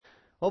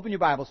Open your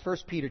Bibles, 1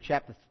 Peter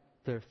chapter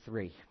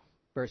 3,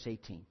 verse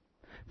 18.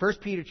 1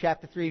 Peter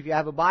chapter 3, if you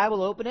have a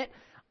Bible, open it.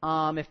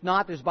 If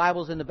not, there's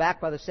Bibles in the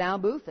back by the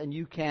sound booth, and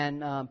you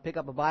can pick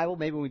up a Bible.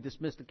 Maybe when we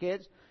dismiss the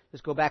kids,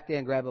 just go back there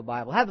and grab a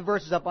Bible. I have the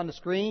verses up on the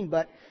screen,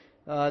 but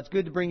it's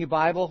good to bring your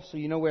Bible so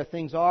you know where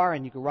things are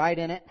and you can write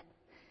in it.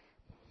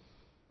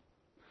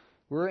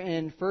 We're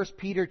in 1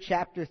 Peter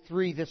chapter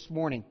 3 this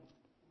morning.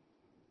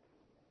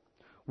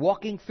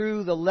 Walking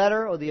through the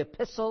letter or the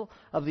epistle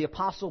of the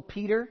Apostle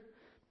Peter,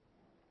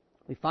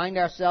 we find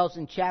ourselves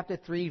in chapter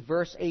 3,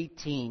 verse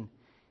 18.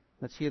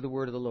 Let's hear the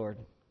word of the Lord.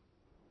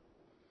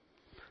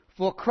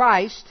 For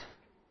Christ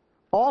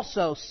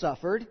also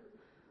suffered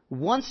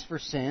once for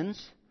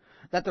sins,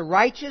 that the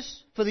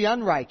righteous for the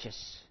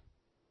unrighteous,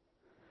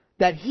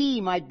 that He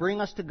might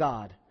bring us to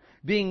God,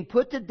 being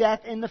put to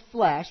death in the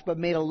flesh, but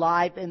made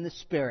alive in the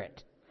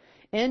Spirit,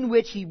 in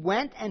which He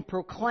went and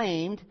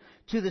proclaimed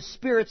to the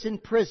spirits in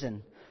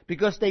prison,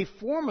 because they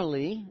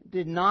formerly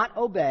did not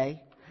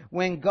obey,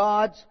 when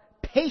God's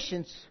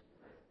patience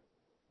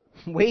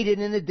waited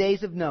in the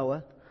days of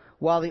Noah,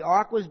 while the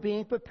ark was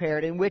being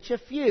prepared, in which a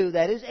few,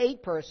 that is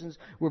 8 persons,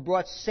 were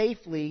brought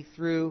safely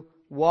through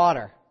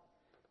water.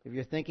 If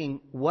you're thinking,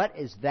 what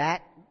is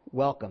that?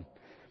 Welcome.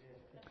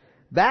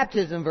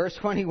 Baptism, verse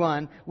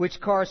 21,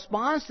 which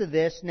corresponds to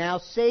this, now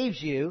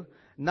saves you,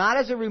 not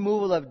as a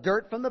removal of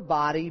dirt from the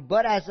body,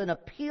 but as an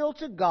appeal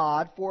to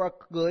God for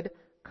a good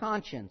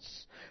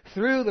conscience,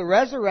 through the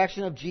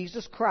resurrection of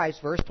Jesus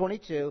Christ, verse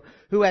 22,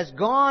 who has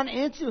gone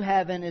into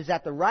heaven, is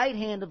at the right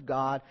hand of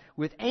God,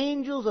 with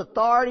angels,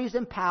 authorities,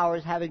 and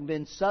powers having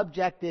been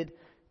subjected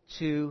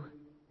to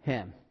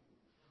Him.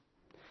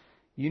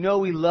 You know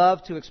we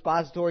love to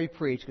expository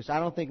preach, because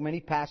I don't think many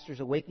pastors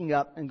are waking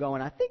up and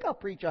going, I think I'll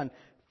preach on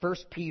 1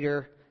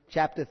 Peter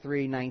chapter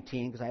 3,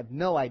 19, because I have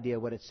no idea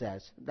what it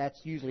says. That's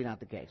usually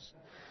not the case.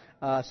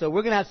 So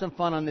we're going to have some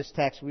fun on this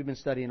text. We've been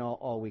studying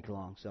all week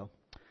long, so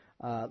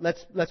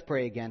let's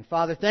pray again.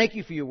 Father, thank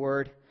you for your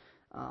word.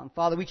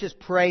 Father, we just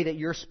pray that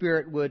your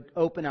Spirit would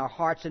open our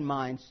hearts and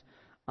minds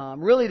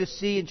really to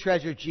see and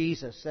treasure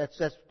Jesus.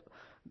 That's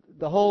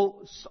the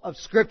whole of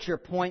Scripture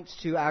points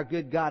to our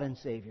good God and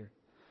Savior.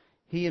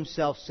 He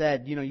Himself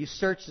said, you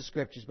search the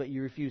Scriptures, but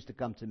you refuse to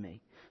come to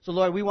me. So,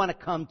 Lord, we want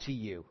to come to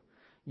you.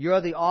 You're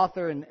the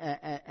author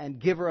and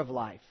giver of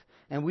life.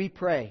 And we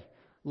pray,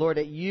 Lord,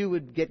 that you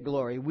would get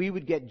glory, we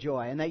would get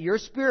joy, and that your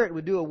Spirit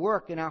would do a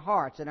work in our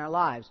hearts and our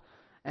lives.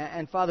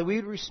 And Father, we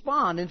would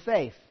respond in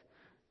faith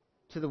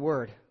to the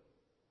word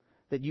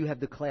that you have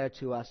declared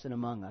to us and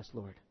among us,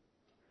 Lord.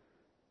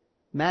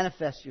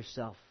 Manifest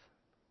yourself.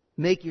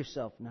 Make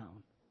yourself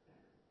known.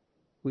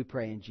 We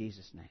pray in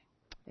Jesus' name.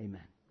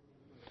 Amen.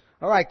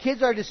 All right,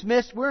 kids are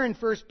dismissed. We're in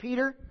 1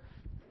 Peter.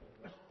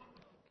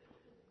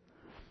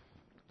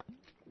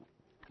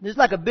 This is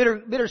like a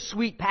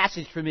bittersweet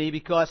passage for me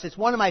because it's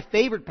one of my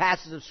favorite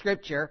passages of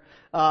Scripture,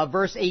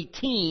 verse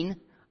 18.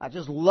 I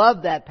just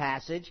love that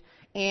passage.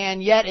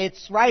 And yet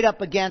it's right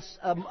up against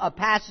a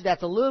passage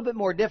that's a little bit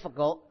more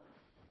difficult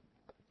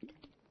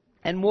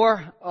and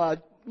harder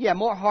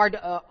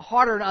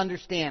to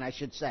understand, I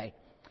should say.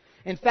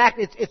 In fact,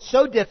 it's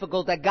so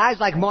difficult that guys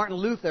like Martin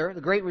Luther,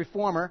 the great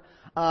reformer,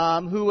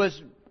 who was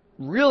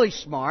really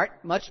smart,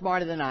 much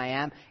smarter than I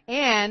am,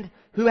 and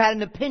who had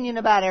an opinion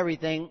about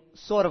everything,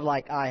 sort of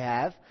like I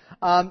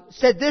have,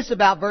 said this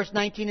about verse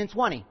 19 and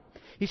 20.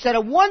 He said,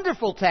 "A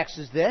wonderful text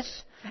is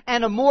this,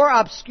 and a more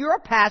obscure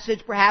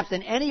passage perhaps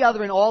than any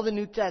other in all the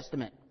New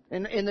Testament,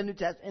 in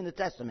the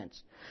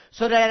Testaments,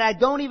 so that I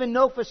don't even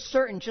know for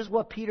certain just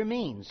what Peter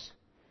means.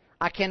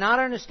 I cannot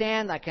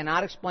understand, I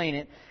cannot explain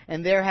it,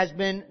 and there has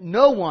been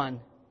no one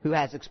who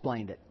has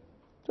explained it."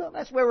 So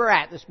that's where we're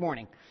at this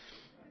morning.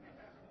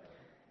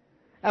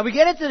 Now we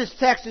get into this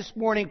text this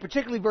morning,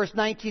 particularly verse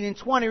 19 and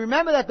 20.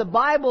 Remember that the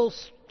Bible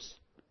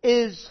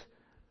is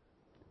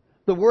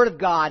the Word of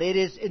God. It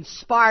is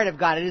inspired of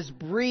God. It is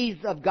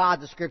breathed of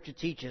God, the Scripture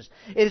teaches.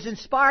 It is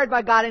inspired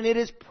by God and it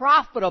is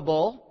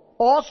profitable.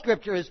 All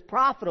Scripture is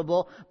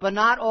profitable, but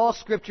not all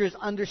Scripture is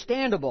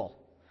understandable.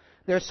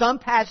 There are some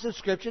passages of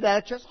Scripture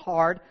that are just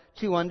hard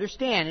to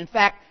understand. In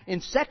fact,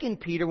 in 2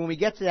 Peter, when we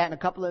get to that in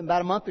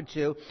about a month or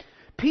two,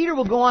 Peter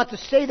will go on to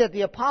say that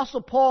the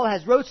Apostle Paul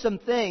has wrote some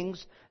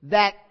things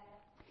that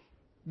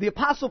the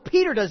Apostle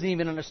Peter doesn't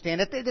even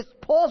understand.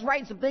 Paul's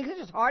writing some things that are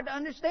just hard to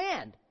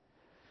understand.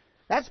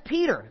 That's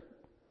Peter.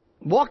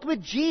 Walked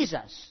with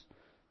Jesus.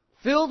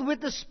 Filled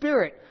with the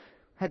Spirit.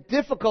 Had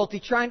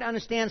difficulty trying to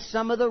understand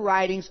some of the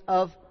writings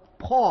of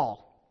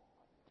Paul.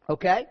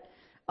 Okay?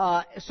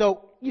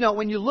 So,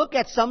 when you look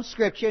at some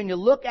Scripture and you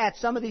look at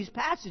some of these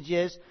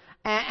passages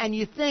and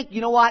you think,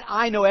 you know what,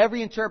 I know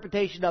every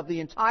interpretation of the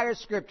entire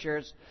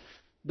Scriptures,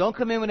 don't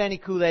come in with any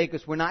Kool-Aid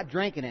because we're not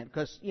drinking it.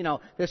 Because,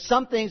 there's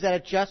some things that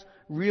are just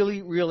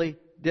really, really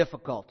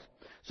difficult.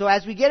 So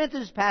as we get into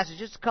this passage,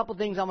 just a couple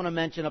things I want to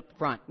mention up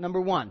front. Number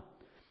one,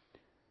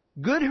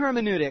 good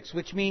hermeneutics,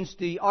 which means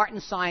the art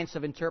and science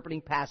of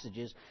interpreting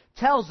passages,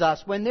 tells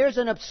us when there's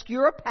an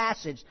obscure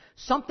passage,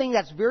 something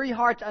that's very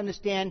hard to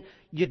understand,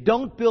 you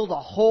don't build a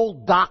whole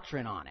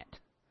doctrine on it.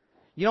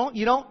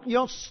 You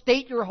don't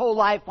state your whole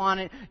life on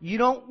it. You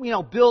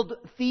don't, build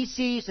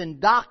theses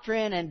and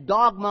doctrine and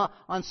dogma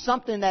on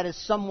something that is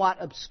somewhat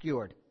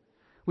obscured.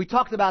 We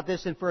talked about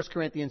this in 1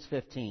 Corinthians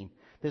 15.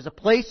 There's a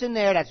place in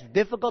there that's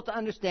difficult to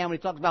understand when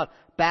he talks about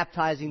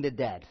baptizing the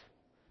dead.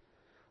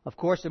 Of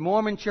course, the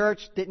Mormon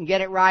church didn't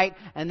get it right,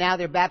 and now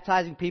they're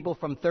baptizing people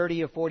from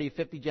 30 or 40 or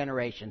 50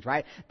 generations,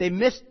 right? They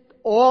missed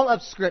all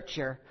of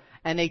Scripture,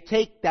 and they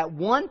take that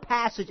one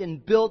passage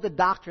and build the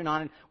doctrine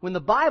on it, when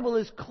the Bible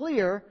is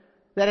clear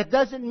that it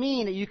doesn't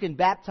mean that you can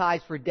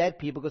baptize for dead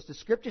people, because the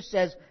Scripture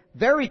says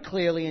very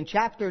clearly in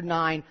chapter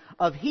 9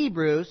 of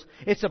Hebrews,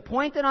 it's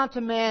appointed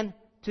unto man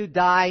to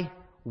die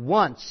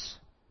once.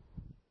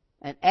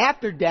 And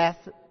after death,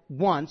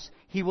 once,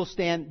 he will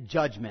stand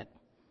judgment.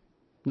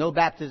 No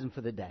baptism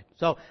for the dead.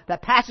 So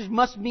that passage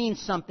must mean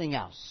something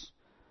else.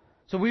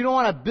 So we don't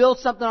want to build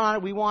something on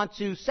it. We want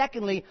to,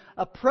 secondly,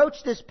 approach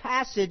this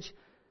passage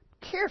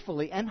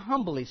carefully and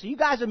humbly. So you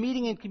guys are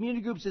meeting in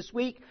community groups this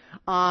week.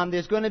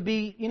 There's going to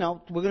be,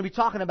 we're going to be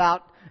talking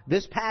about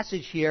this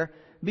passage here.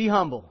 Be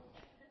humble.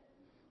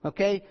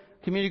 Okay?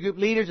 Community group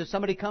leaders, if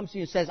somebody comes to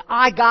you and says,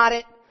 I got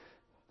it,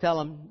 tell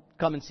them,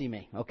 come and see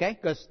me. Okay?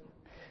 Because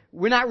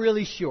we're not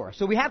really sure.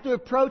 So we have to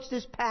approach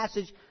this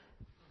passage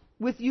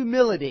with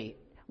humility.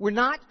 We're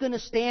not going to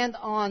stand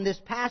on this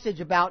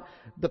passage about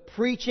the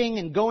preaching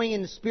and going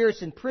into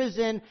spirits in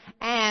prison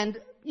and,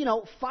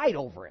 fight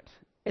over it.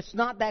 It's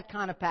not that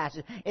kind of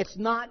passage. It's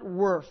not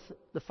worth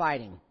the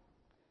fighting.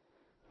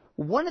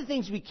 One of the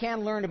things we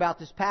can learn about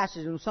this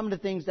passage, and some of the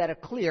things that are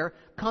clear,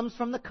 comes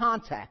from the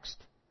context.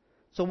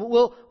 So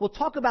we'll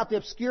talk about the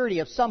obscurity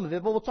of some of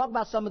it, but we'll talk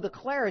about some of the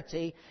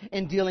clarity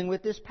in dealing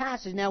with this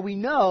passage. Now, we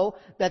know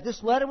that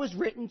this letter was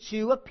written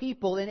to a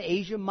people in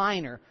Asia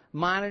Minor,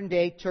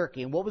 modern-day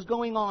Turkey. And what was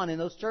going on in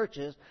those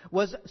churches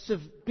was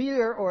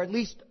severe, or at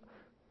least,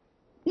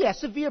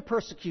 severe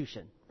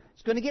persecution.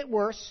 It's going to get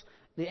worse.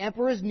 The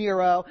emperor is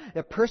Nero.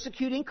 They're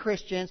persecuting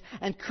Christians.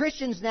 And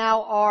Christians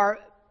now are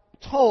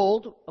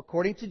told,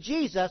 according to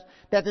Jesus,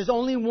 that there's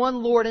only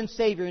one Lord and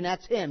Savior, and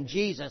that's Him,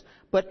 Jesus.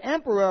 But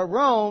Emperor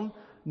Rome,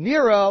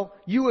 Nero,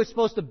 you were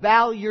supposed to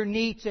bow your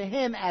knee to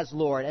him as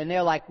Lord. And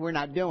they're like, we're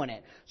not doing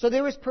it. So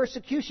there was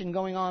persecution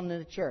going on in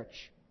the church.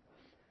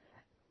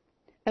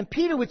 And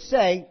Peter would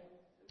say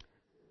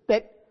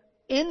that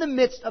in the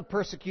midst of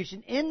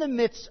persecution, in the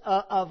midst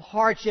of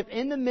hardship,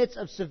 in the midst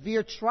of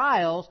severe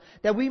trials,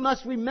 that we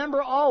must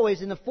remember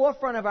always in the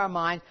forefront of our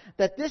mind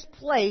that this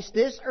place,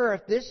 this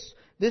earth,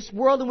 this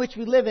world in which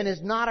we live in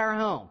is not our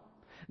home.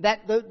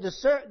 That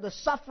the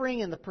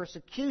suffering and the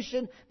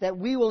persecution that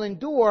we will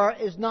endure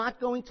is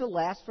not going to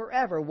last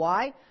forever.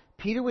 Why?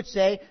 Peter would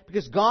say,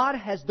 because God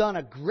has done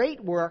a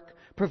great work,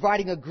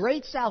 providing a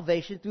great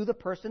salvation through the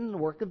person and the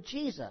work of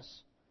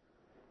Jesus.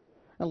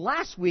 And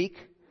last week,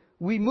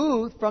 we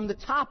moved from the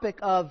topic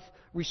of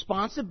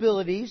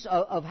responsibilities,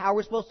 of how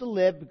we're supposed to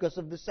live because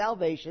of the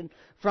salvation,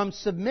 from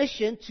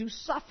submission to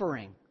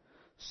suffering.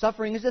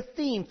 Suffering is a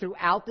theme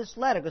throughout this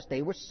letter because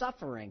they were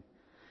suffering.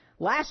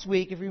 Last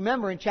week, if you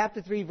remember, in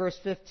chapter 3, verse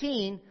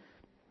 15,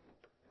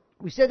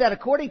 we said that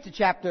according to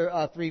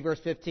chapter 3, verse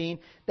 15,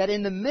 that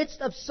in the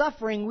midst of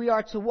suffering, we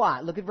are to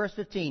what? Look at verse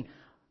 15.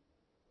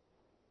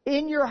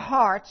 In your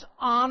hearts,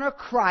 honor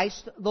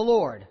Christ the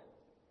Lord.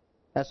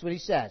 That's what he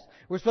says.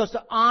 We're supposed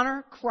to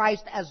honor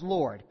Christ as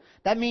Lord.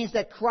 That means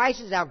that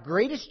Christ is our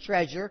greatest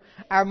treasure,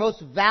 our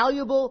most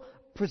valuable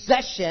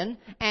possession,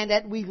 and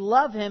that we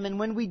love Him. And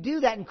when we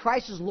do that and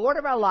Christ is Lord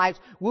of our lives,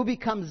 we'll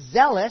become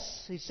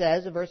zealous, he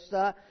says in verse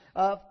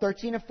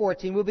 13 and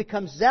 14, we'll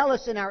become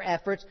zealous in our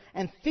efforts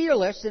and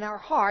fearless in our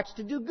hearts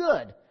to do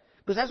good.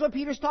 Because that's what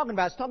Peter's talking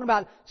about. He's talking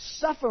about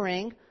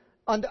suffering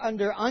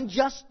under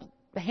unjust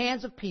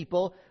hands of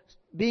people,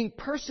 being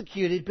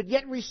persecuted, but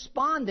yet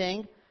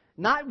responding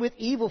not with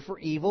evil for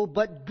evil,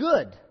 but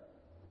good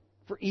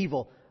for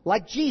evil,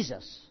 like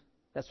Jesus.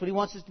 That's what he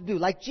wants us to do,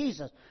 like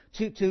Jesus,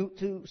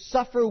 to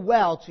suffer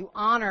well, to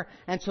honor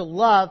and to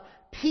love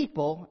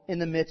people in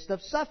the midst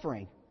of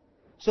suffering.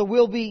 So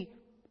we'll be,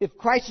 if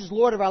Christ is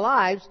Lord of our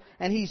lives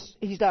and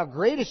He's our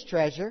greatest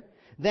treasure,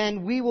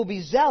 then we will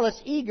be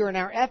zealous, eager in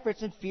our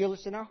efforts, and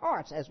fearless in our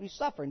hearts as we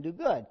suffer and do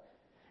good.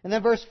 And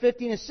then verse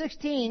 15 and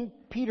 16,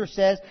 Peter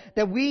says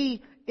that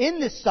we, in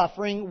this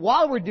suffering,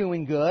 while we're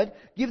doing good,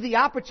 give the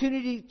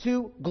opportunity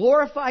to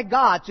glorify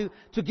God,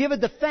 to give a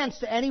defense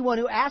to anyone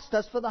who asks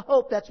us for the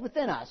hope that's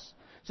within us.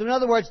 So in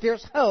other words,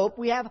 there's hope.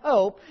 We have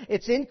hope.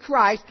 It's in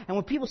Christ. And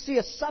when people see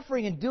us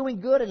suffering and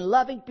doing good and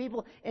loving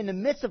people in the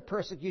midst of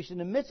persecution,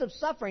 in the midst of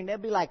suffering, they'll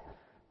be like,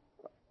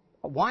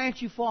 why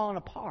aren't you falling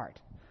apart?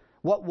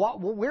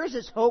 Where's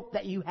this hope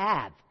that you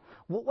have?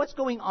 What's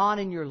going on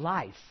in your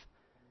life?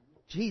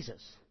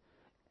 Jesus.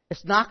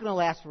 It's not going to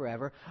last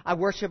forever. I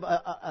worship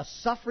a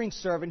suffering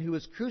servant who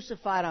was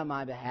crucified on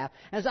my behalf.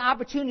 And it's an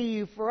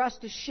opportunity for us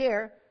to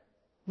share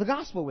the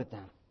gospel with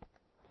them.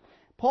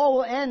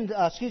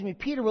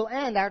 Peter will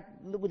end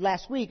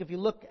last week. If you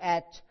look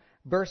at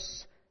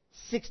verse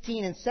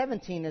 16 and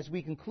 17 as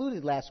we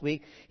concluded last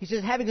week, he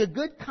says, having a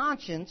good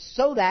conscience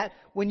so that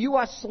when you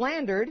are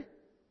slandered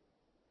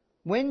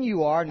when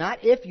you are,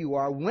 not if you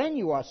are, when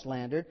you are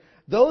slandered,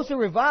 those who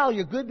revile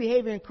your good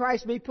behavior in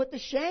Christ may be put to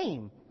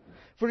shame.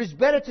 For it is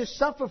better to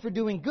suffer for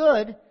doing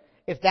good,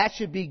 if that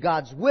should be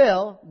God's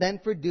will, than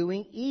for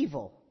doing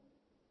evil.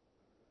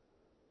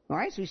 All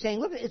right, so he's saying,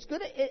 look, it's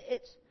good.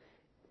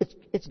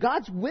 It's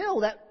God's will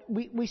that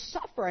we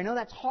suffer. I know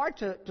that's hard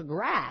to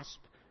grasp.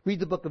 Read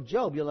the book of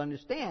Job, you'll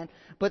understand.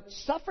 But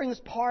suffering is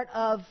part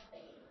of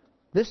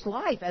this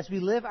life as we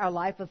live our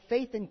life of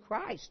faith in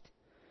Christ.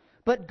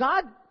 But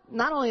God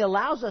not only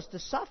allows us to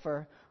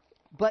suffer,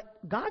 but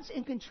God's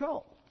in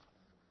control.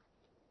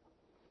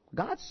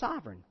 God's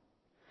sovereign.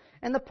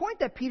 And the point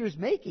that Peter's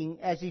making,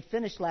 as he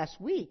finished last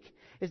week,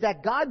 is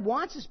that God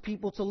wants his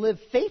people to live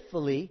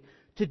faithfully,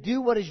 to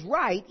do what is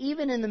right,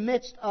 even in the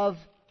midst of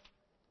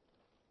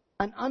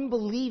an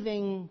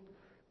unbelieving,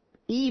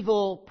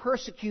 evil,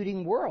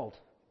 persecuting world.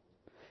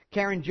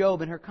 Karen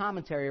Jobe, in her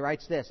commentary,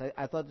 writes this.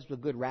 I thought this was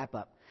a good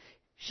wrap-up.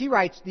 She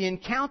writes, the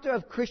encounter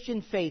of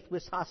Christian faith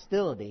with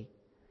hostility,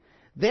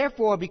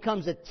 therefore,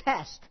 becomes a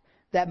test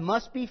that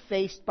must be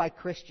faced by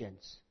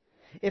Christians.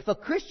 If a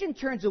Christian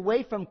turns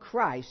away from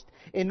Christ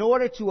in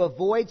order to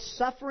avoid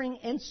suffering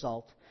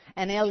insult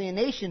and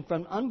alienation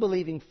from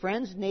unbelieving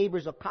friends,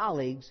 neighbors, or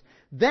colleagues,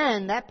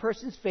 then that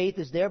person's faith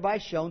is thereby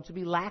shown to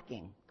be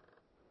lacking.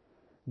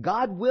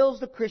 God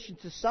wills the Christian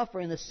to suffer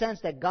in the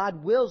sense that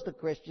God wills the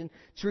Christian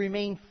to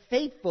remain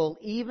faithful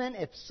even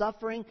if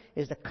suffering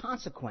is the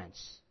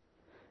consequence.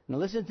 Now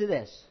listen to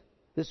this.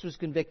 This was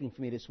convicting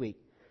for me this week.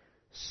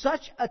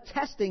 Such a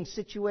testing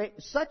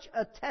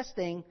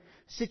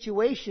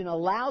situation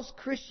allows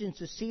Christians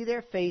to see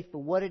their faith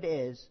for what it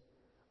is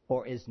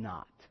or is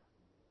not.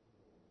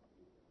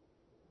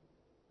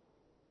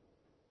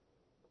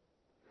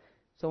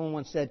 Someone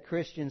once said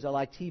Christians are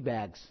like tea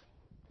bags.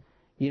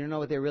 You don't know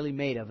what they're really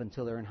made of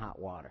until they're in hot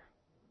water.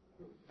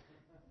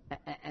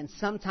 And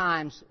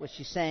sometimes what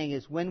she's saying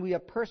is when we are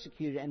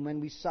persecuted and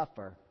when we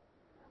suffer,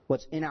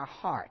 what's in our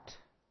heart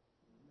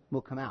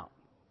will come out.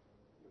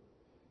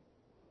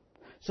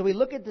 So we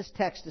look at this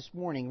text this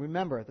morning.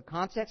 Remember, the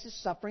context is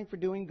suffering for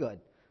doing good,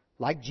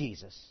 like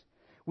Jesus.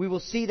 We will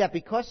see that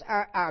because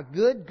our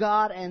good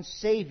God and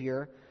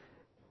Savior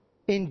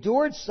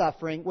endured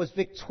suffering, was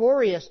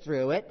victorious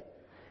through it,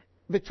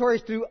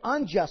 victorious through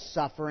unjust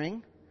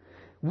suffering,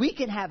 we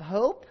can have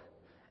hope,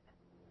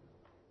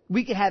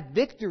 we can have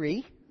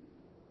victory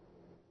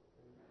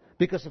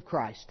because of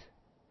Christ.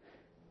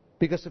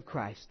 Because of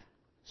Christ.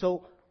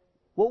 So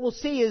what we'll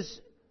see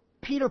is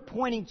Peter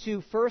pointing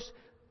to first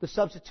the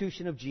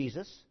substitution of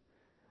Jesus,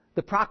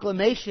 the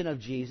proclamation of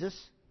Jesus,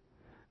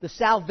 the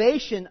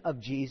salvation of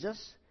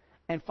Jesus,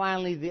 and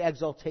finally the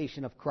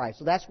exaltation of Christ.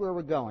 So that's where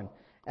we're going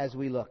as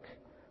we look.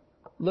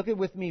 Look at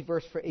with me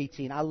verse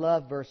 18. I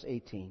love verse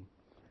 18.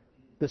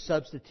 The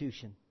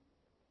substitution.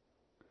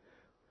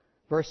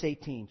 Verse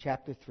 18,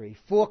 chapter 3.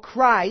 For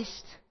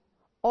Christ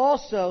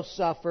also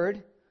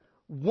suffered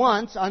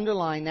once,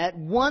 underline that,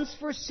 once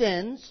for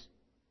sins,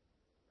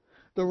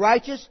 the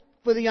righteous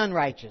for the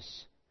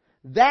unrighteous,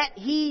 that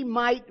he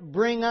might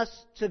bring us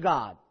to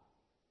God.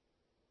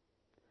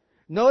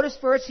 Notice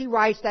first he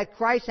writes that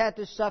Christ had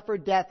to suffer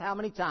death how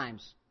many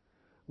times?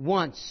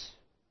 Once.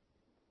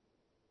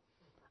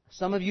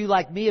 Some of you,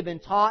 like me, have been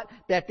taught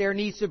that there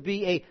needs to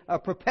be a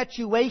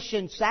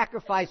perpetuation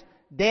sacrifice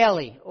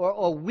daily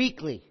or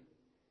weekly.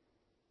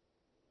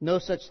 No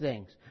such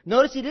things.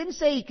 Notice he didn't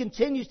say he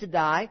continues to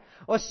die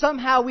or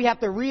somehow we have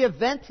to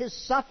reinvent his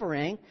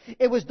suffering.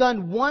 It was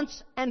done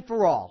once and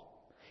for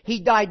all.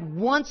 He died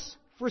once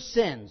for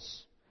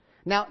sins.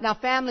 Now,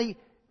 family,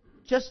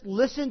 just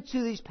listen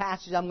to these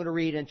passages I'm going to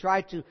read and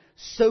try to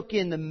soak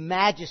in the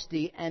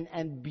majesty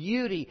and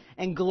beauty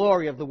and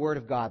glory of the Word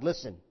of God.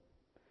 Listen.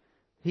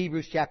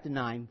 Hebrews chapter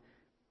 9.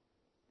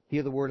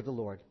 Hear the word of the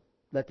Lord.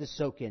 Let this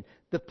soak in.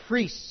 The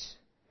priests,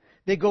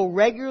 they go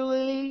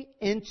regularly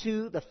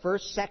into the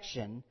first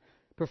section,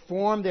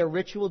 perform their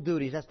ritual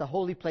duties. That's the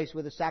holy place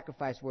where the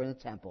sacrifices were in the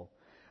temple.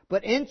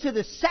 But into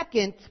the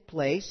second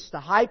place, the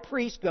high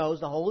priest goes,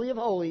 the Holy of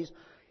Holies.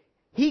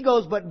 He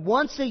goes but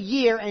once a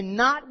year and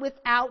not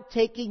without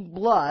taking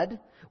blood,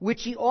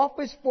 which he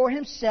offers for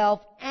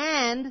himself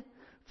and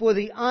for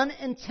the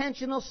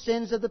unintentional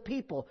sins of the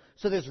people.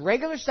 So there's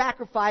regular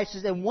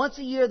sacrifices, and once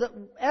a year,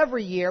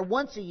 every year,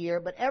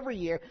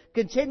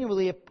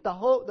 continually,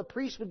 the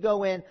priest would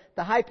go in,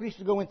 the high priest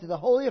would go into the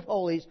Holy of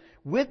Holies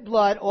with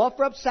blood,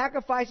 offer up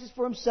sacrifices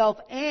for himself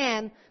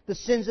and the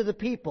sins of the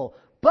people.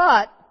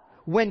 But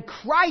when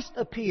Christ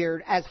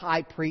appeared as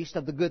high priest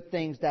of the good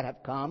things that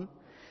have come,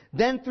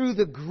 then through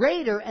the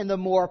greater and the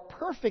more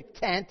perfect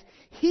tent,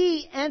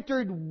 he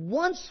entered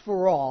once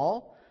for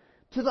all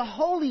to the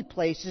holy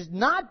places,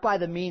 not by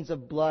the means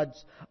of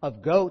bloods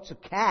of goats or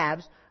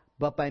calves,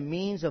 but by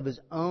means of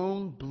his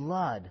own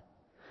blood,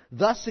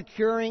 thus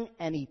securing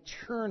an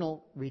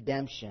eternal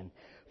redemption.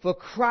 For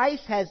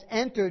Christ has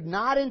entered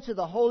not into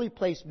the holy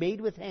place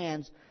made with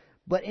hands,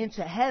 but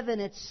into heaven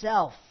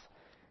itself,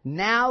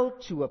 now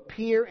to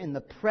appear in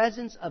the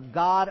presence of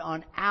God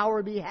on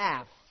our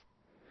behalf.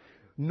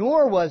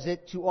 nor was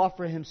it to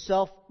offer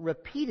himself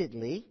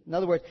repeatedly. In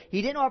other words,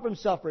 he didn't offer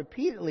himself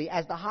repeatedly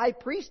as the high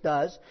priest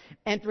does,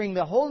 entering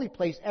the holy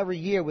place every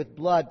year with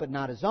blood but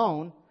not his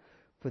own.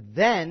 For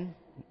then,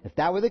 if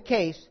that were the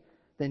case,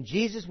 then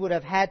Jesus would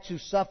have had to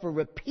suffer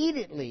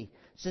repeatedly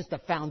since the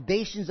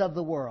foundations of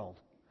the world.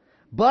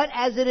 But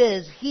as it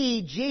is,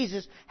 he,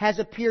 Jesus, has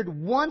appeared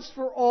once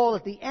for all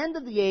at the end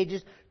of the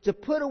ages to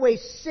put away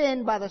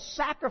sin by the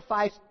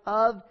sacrifice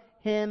of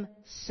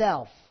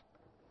himself.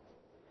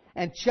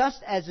 And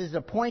just as is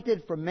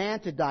appointed for man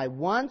to die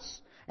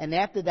once, and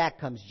after that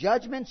comes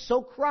judgment,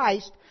 so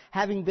Christ,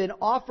 having been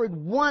offered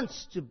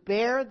once to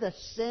bear the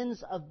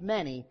sins of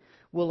many,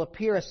 will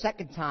appear a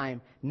second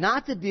time,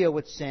 not to deal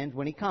with sins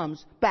when he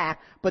comes back,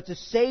 but to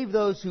save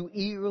those who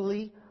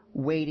eagerly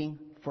waiting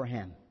for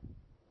him.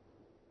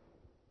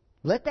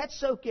 Let that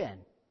soak in.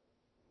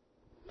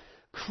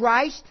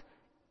 Christ,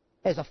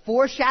 as a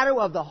foreshadow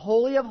of the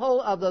Holy of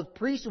Holies, of the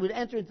priest who would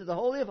enter into the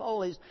Holy of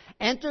Holies,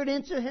 entered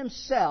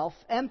himself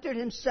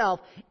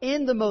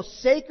in the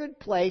most sacred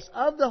place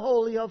of the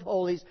Holy of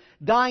Holies,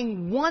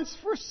 dying once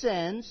for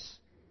sins,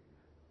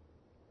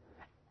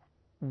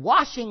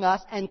 washing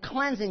us and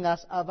cleansing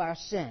us of our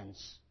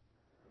sins.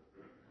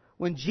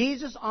 When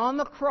Jesus on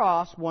the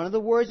cross, one of the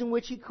words in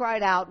which he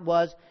cried out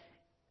was,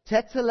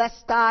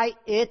 Tetelestai,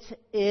 it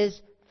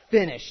is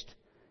finished.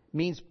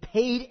 Means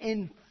paid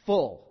in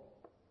full.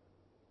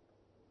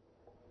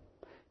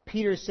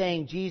 Peter is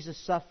saying Jesus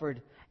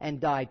suffered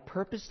and died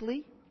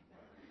purposely.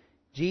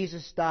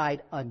 Jesus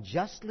died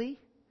unjustly.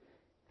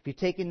 If you're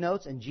taking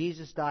notes, and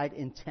Jesus died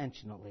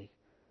intentionally.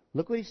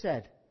 Look what he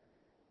said.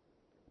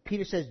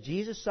 Peter says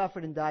Jesus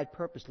suffered and died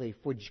purposely.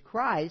 For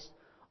Christ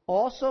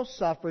also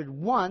suffered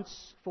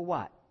once for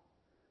what?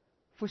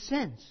 For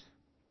sins.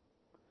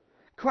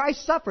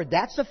 Christ suffered.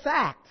 That's a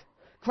fact.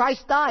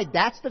 Christ died.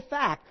 That's the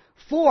fact.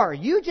 For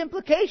huge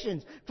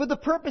implications for the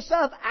purpose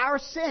of our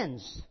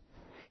sins.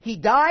 He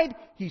died.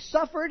 He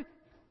suffered.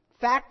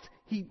 Fact.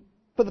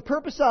 For the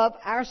purpose of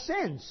our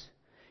sins.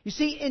 You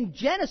see, in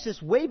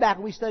Genesis, way back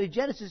when we studied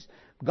Genesis,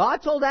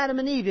 God told Adam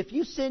and Eve, if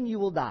you sin, you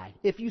will die.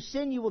 If you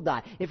sin, you will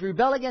die. If you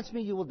rebel against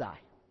me, you will die.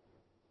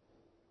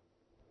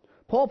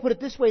 Paul put it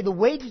this way, the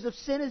wages of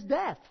sin is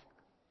death.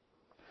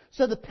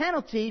 So the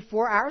penalty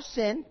for our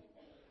sin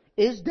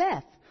is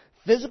death.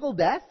 Physical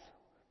death.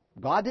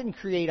 God didn't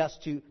create us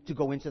to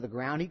go into the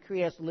ground. He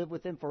created us to live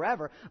with Him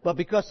forever. But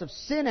because of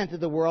sin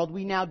entered the world,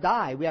 we now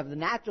die. We have the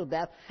natural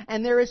death.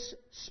 And there is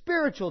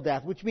spiritual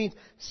death, which means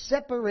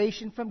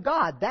separation from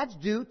God. That's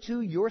due to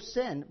your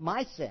sin,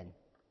 my sin.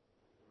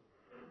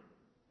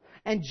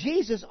 And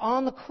Jesus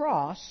on the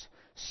cross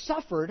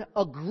suffered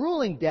a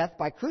grueling death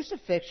by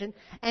crucifixion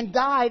and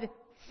died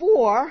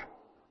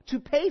to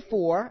pay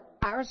for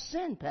our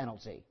sin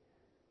penalty.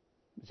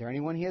 Is there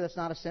anyone here that's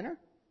not a sinner?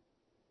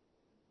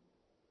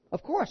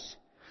 Of course.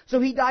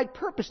 So He died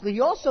purposely. He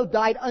also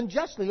died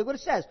unjustly. Look what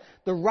it says.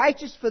 The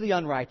righteous for the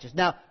unrighteous.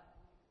 Now,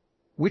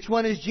 which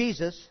one is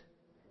Jesus?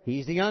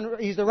 He's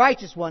the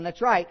righteous one.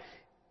 That's right.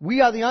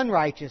 We are the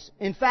unrighteous.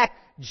 In fact,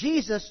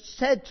 Jesus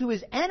said to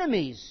His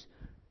enemies,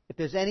 if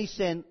there's any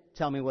sin,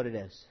 tell me what it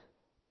is.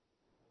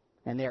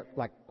 And they're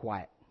like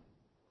quiet.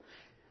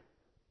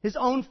 His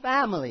own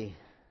family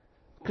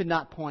could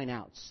not point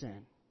out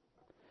sin.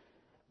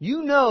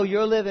 You know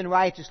you're living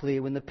righteously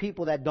when the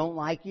people that don't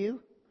like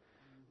you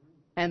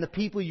and the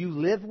people you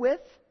live with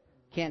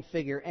can't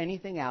figure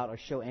anything out or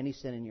show any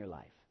sin in your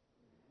life.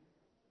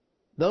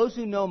 Those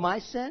who know my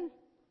sin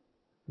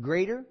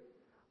greater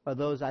are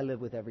those I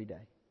live with every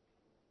day.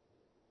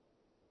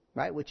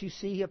 Right? What you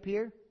see up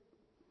here,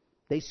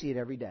 they see it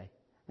every day.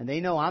 And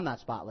they know I'm not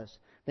spotless.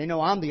 They know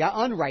I'm the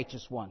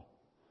unrighteous one.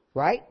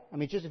 Right? I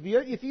mean, just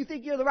if you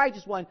think you're the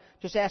righteous one,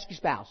 just ask your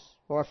spouse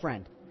or a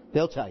friend.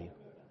 They'll tell you.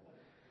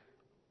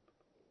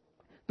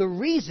 The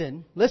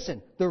reason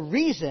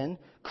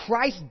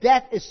Christ's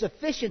death is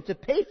sufficient to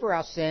pay for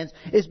our sins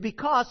is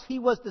because He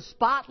was the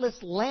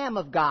spotless Lamb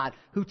of God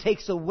who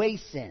takes away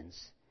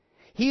sins.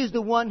 He is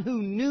the one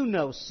who knew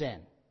no sin.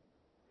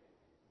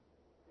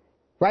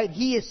 Right?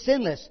 He is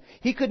sinless.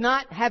 He could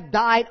not have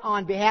died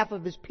on behalf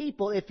of His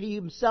people if He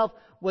Himself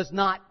was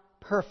not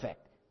perfect.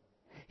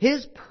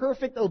 His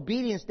perfect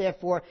obedience,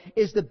 therefore,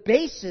 is the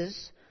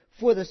basis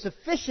for the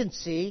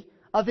sufficiency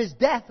of His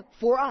death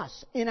for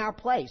us in our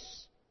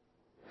place.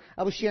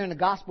 I was sharing the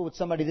gospel with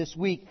somebody this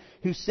week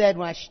who said,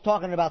 when I was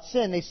talking about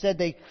sin, they said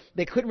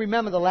they couldn't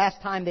remember the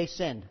last time they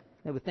sinned.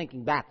 They were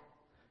thinking back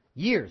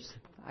years.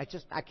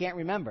 I can't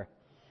remember.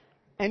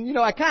 And,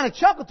 I kind of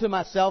chuckled to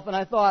myself and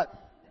I thought,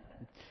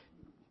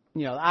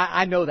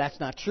 I know that's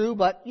not true,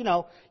 but, you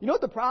know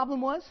what the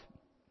problem was?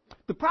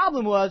 The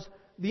problem was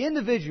the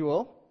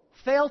individual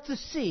failed to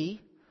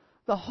see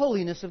the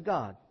holiness of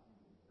God.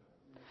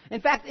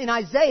 In fact, in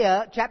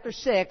Isaiah chapter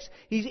 6,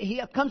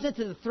 he comes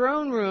into the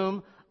throne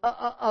room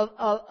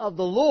of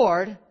the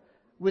Lord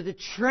with a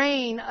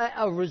train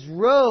of His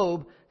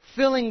robe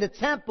filling the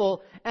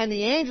temple, and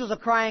the angels are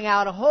crying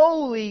out,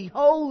 "Holy,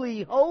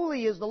 holy,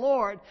 holy is the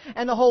Lord,"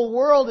 and the whole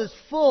world is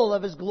full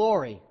of His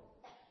glory.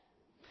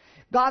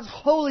 God's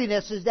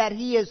holiness is that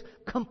He is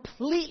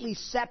completely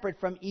separate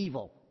from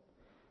evil,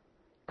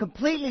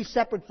 completely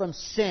separate from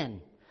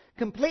sin,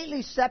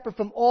 completely separate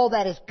from all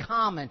that is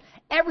common.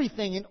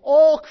 Everything in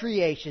all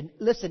creation,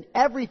 listen,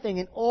 everything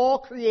in all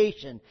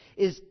creation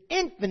is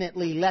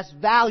infinitely less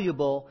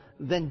valuable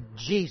than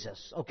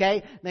Jesus,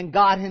 okay? Than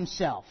God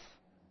Himself.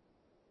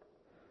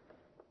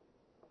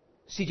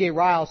 C.J.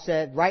 Ryle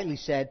rightly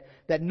said,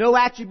 that no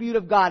attribute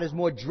of God is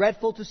more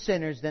dreadful to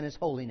sinners than His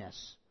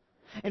holiness.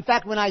 In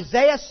fact, when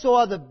Isaiah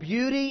saw the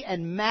beauty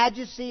and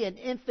majesty and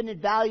infinite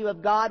value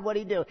of God, what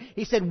did he do?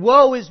 He said,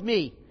 "Woe is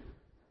me!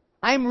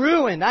 I am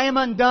ruined. I am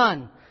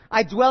undone.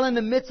 I dwell in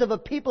the midst of a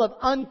people of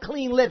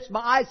unclean lips.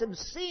 My eyes have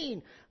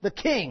seen the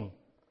King,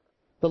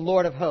 the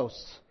Lord of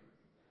hosts."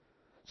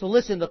 So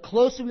listen, the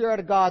closer we are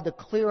to God, the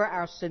clearer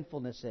our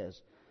sinfulness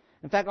is.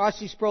 In fact,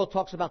 R.C. Sproul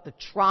talks about the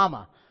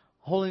trauma,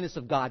 Holiness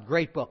of God,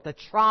 great book, the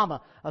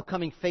trauma of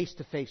coming face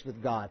to face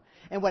with God.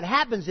 And what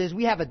happens is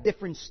we have a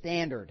different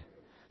standard.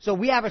 So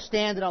we have a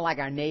standard on like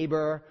our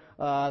neighbor,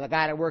 the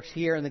guy that works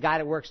here and the guy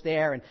that works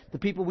there and the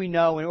people we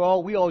know, and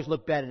we always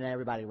look better than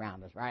everybody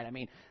around us, right? I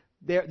mean,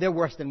 they're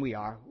worse than we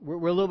are.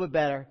 We're a little bit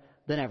better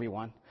than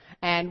everyone.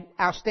 And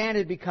our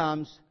standard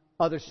becomes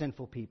other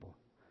sinful people.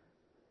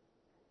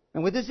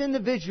 And with this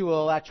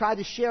individual, I tried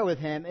to share with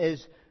him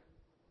is,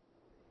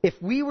 if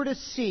we were to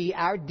see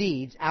our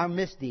deeds, our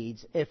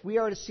misdeeds, if we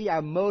are to see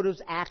our motives,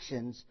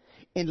 actions,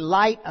 in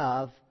light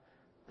of,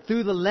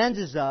 through the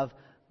lenses of,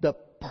 the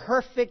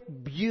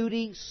perfect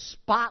beauty,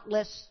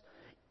 spotless,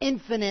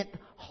 infinite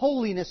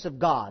holiness of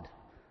God,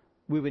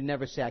 we would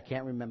never say, "I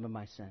can't remember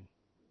my sin."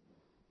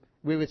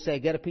 We would say,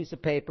 get a piece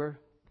of paper,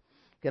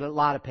 get a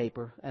lot of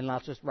paper, and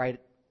I'll just write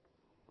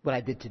what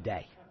I did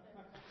today.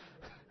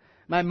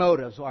 My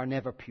motives are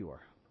never pure.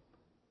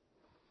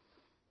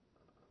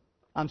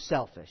 I'm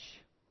selfish.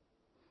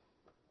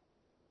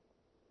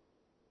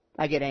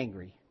 I get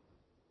angry.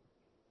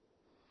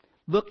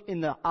 Look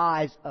in the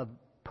eyes of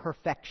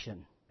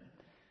perfection,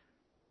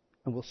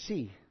 and we'll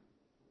see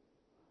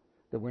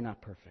that we're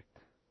not perfect.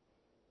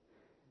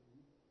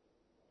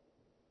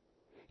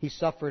 He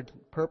suffered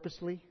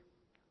purposely,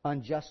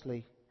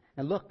 unjustly,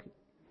 and look,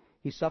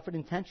 He suffered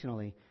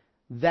intentionally,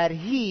 that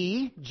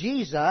He,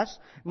 Jesus,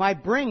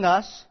 might bring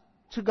us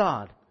to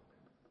God.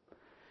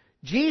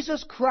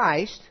 Jesus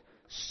Christ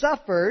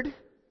suffered,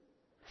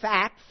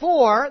 fact,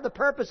 for the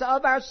purpose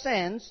of our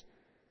sins,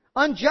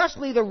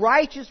 unjustly the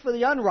righteous for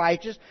the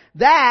unrighteous,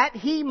 that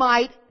He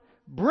might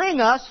bring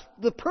us,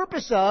 the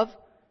purpose of,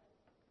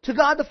 to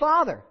God the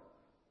Father.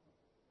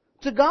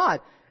 To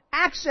God.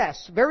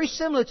 Access, very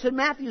similar to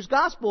Matthew's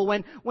Gospel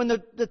when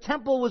the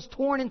temple was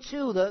torn in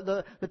two,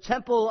 the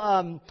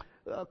temple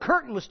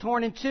curtain was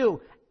torn in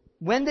two.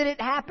 When did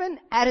it happen?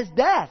 At His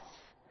death.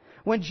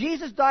 When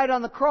Jesus died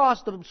on the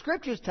cross, the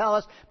Scriptures tell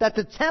us that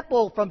the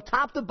temple from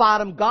top to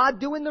bottom, God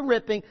doing the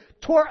ripping,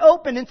 tore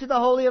open into the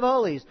Holy of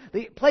Holies,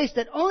 the place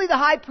that only the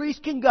high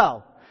priest can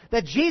go.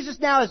 That Jesus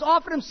now has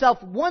offered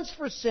Himself once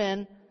for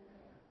sin.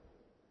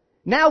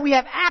 Now we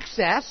have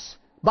access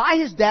by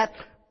His death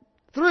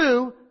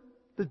through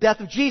the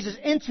death of Jesus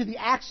into the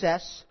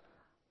access,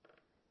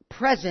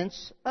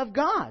 presence of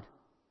God.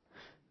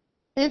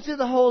 Into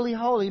the Holy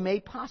Holy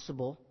made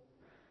possible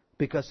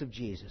because of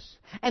Jesus.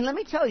 And let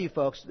me tell you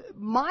folks,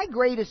 my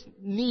greatest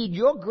need,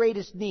 your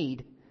greatest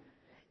need,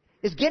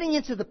 is getting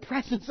into the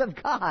presence of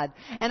God.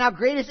 And our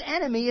greatest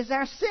enemy is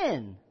our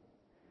sin.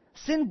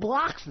 Sin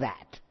blocks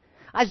that.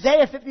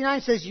 Isaiah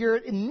 59 says, "Your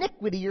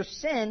iniquity, your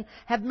sin,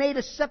 have made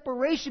a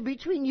separation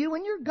between you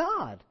and your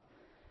God."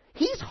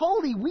 He's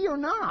holy, we are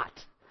not.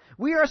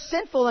 We are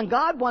sinful, and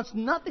God wants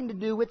nothing to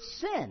do with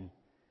sin.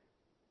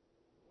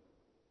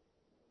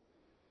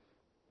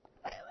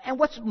 And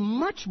what's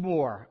much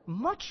more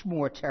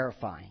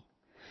terrifying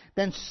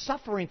than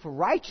suffering for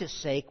righteous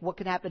sake, what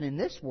can happen in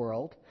this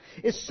world,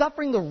 is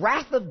suffering the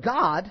wrath of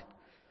God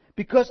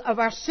because of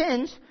our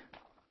sins,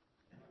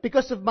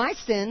 because of my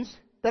sins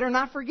that are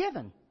not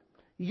forgiven.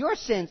 Your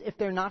sins if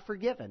they're not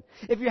forgiven.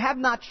 If you have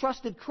not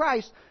trusted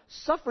Christ,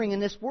 suffering in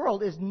this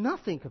world is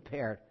nothing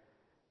compared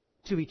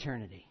to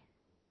eternity.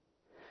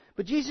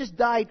 But Jesus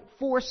died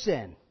for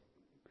sin.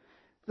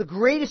 The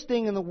greatest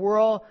thing in the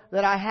world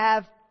that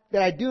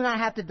I do not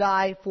have to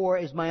die for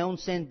is my own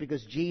sin,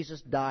 because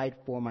Jesus died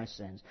for my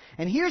sins.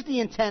 And here's the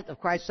intent of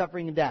Christ's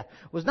suffering and death.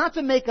 It was not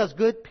to make us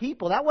good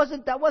people. That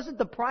wasn't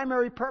the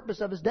primary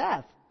purpose of His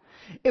death.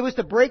 It was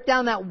to break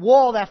down that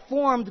wall that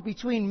formed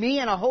between me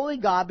and a holy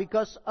God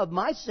because of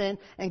my sin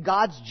and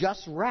God's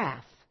just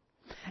wrath.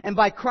 And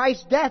by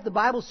Christ's death, the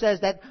Bible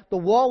says that the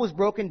wall was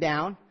broken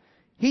down.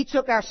 He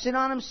took our sin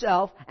on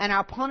Himself, and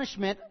our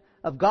punishment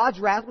of God's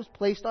wrath was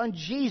placed on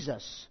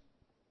Jesus.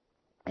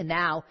 And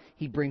now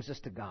He brings us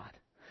to God.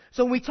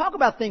 So when we talk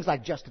about things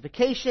like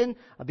justification,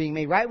 being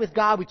made right with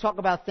God, we talk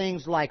about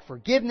things like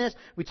forgiveness,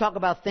 we talk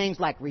about things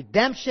like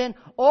redemption,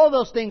 all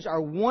those things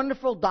are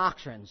wonderful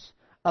doctrines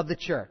of the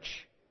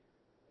church.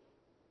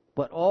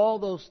 But all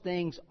those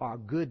things are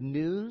good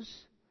news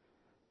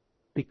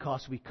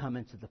because we come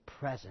into the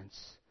presence.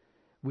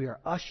 We are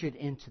ushered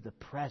into the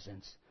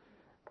presence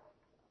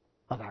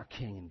of our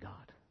King and God.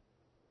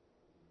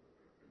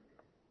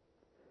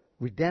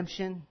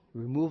 Redemption,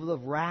 removal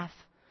of wrath,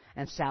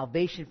 and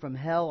salvation from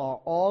hell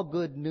are all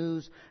good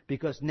news,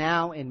 because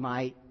now in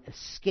my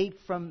escape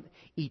from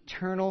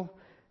eternal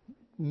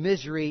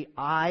misery,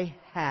 I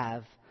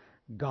have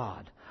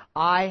God.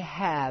 I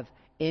have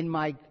in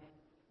my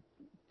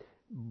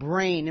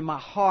brain, in my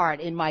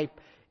heart, in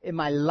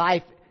my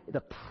life,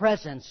 the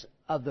presence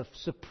of the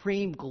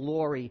supreme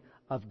glory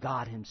of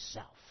God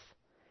Himself.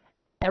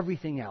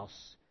 Everything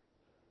else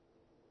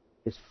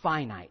is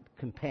finite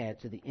compared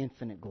to the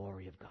infinite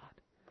glory of God.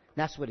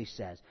 That's what he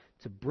says.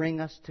 To bring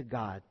us to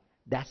God.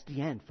 That's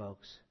the end,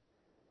 folks.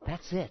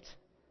 That's it.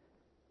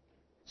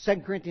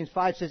 2 Corinthians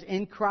 5 says,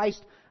 in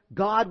Christ,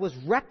 God was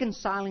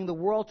reconciling the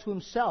world to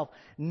Himself,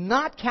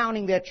 not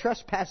counting their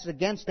trespasses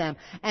against them,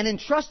 and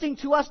entrusting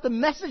to us the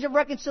message of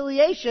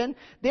reconciliation.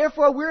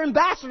 Therefore, we're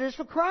ambassadors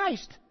for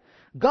Christ.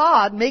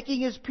 God, making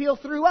His appeal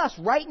through us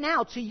right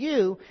now to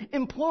you,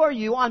 implore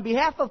you on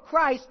behalf of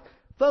Christ,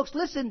 folks,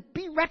 listen,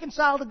 be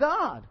reconciled to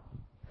God.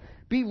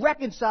 Be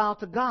reconciled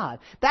to God.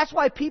 That's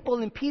why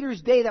people in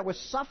Peter's day that were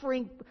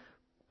suffering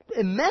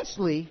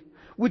immensely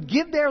would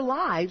give their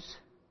lives,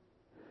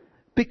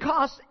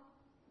 because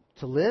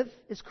to live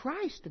is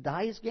Christ, to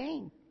die is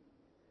gain.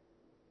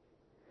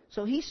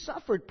 So he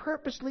suffered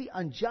purposely,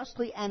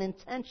 unjustly, and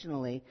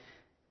intentionally,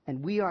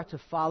 and we are to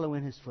follow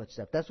in his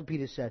footsteps. That's what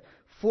Peter said.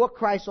 For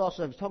Christ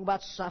also, he's talking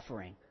about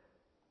suffering.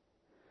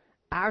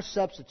 Our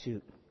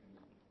substitute,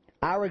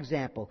 our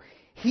example,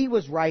 he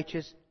was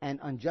righteous and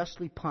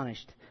unjustly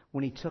punished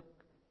when he took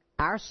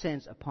our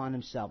sins upon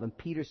himself. And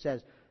Peter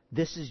says,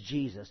 this is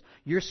Jesus.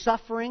 You're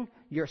suffering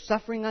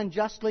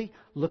unjustly,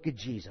 look at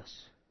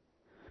Jesus.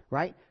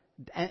 Right?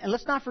 And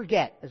let's not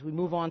forget, as we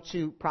move on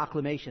to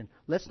proclamation,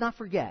 let's not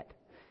forget,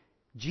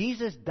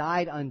 Jesus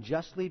died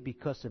unjustly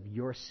because of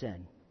your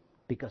sin,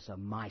 because of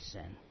my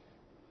sin.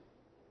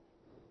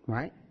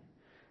 Right?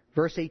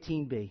 Verse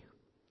 18b,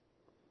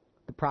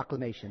 the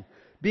proclamation.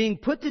 Being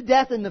put to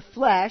death in the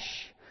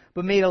flesh,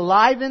 but made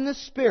alive in the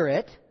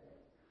Spirit,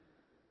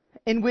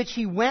 in which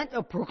he went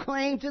and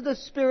proclaimed to the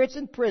spirits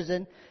in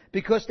prison,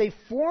 because they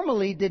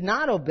formerly did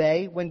not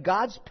obey, when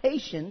God's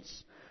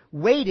patience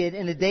waited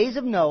in the days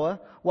of Noah,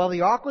 while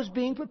the ark was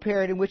being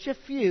prepared, in which a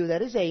few,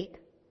 that is eight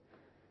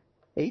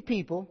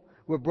people,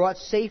 were brought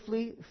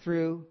safely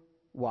through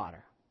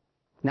water.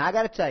 Now I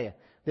got to tell you,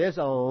 there's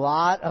a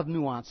lot of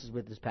nuances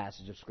with this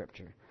passage of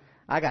Scripture.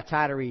 I got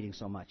tired of reading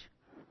so much.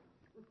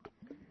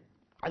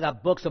 I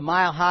got books a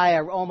mile high.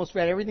 I almost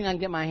read everything I can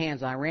get my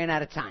hands on. I ran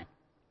out of time.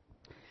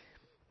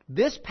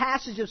 This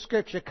passage of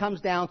Scripture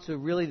comes down to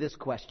really this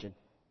question.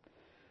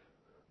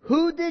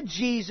 Who did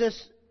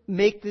Jesus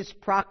make this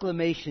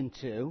proclamation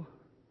to?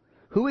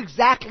 Who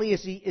exactly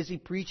is he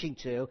preaching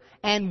to?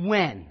 And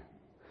when?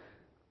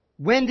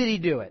 When did he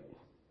do it?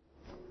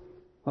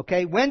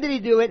 Okay, when did he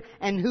do it,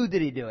 and who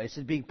did he do it? It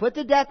says, being put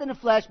to death in the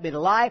flesh, made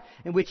alive,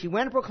 in which he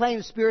went and proclaimed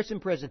the spirits in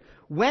prison.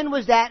 When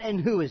was that, and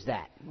who is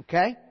that?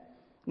 Okay?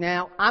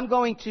 Now, I'm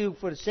going to,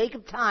 for the sake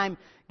of time,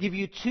 give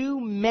you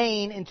two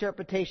main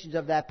interpretations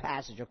of that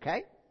passage,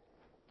 okay?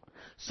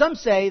 Some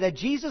say that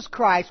Jesus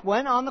Christ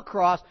went on the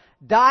cross,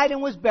 died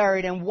and was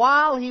buried, and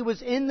while he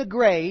was in the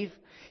grave,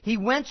 he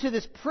went to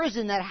this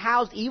prison that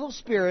housed evil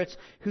spirits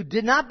who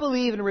did not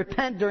believe and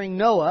repent during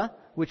Noah,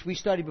 which we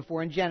studied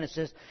before in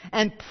Genesis,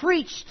 and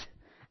preached,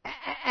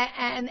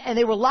 and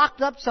they were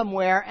locked up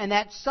somewhere, and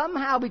that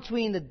somehow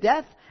between the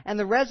death and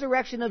the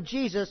resurrection of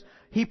Jesus,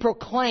 he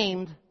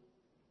proclaimed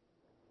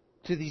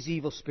to these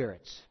evil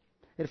spirits.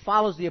 It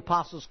follows the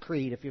Apostles'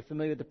 Creed, if you're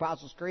familiar with the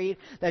Apostles' Creed,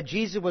 that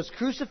Jesus was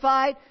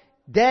crucified,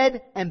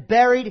 dead, and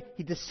buried.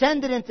 He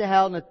descended into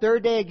hell, and the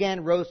third day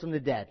again rose from the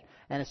dead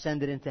and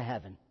ascended into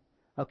heaven.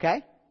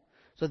 Okay?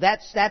 So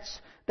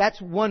that's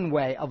one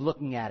way of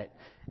looking at it.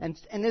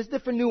 And there's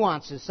different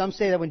nuances. Some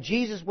say that when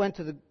Jesus went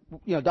to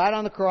died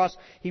on the cross,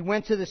 he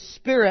went to the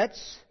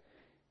spirits.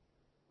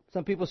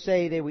 Some people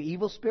say they were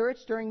evil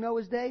spirits during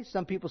Noah's day.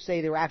 Some people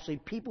say they were actually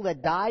people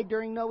that died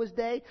during Noah's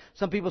day.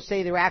 Some people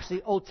say they were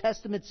actually Old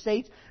Testament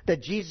saints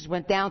that Jesus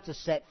went down to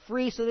set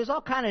free. So there's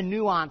all kind of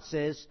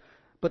nuances.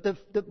 But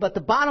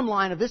the bottom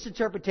line of this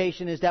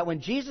interpretation is that when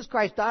Jesus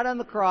Christ died on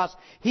the cross,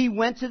 he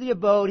went to the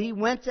abode, he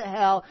went to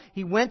hell,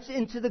 he went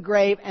into the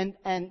grave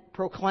and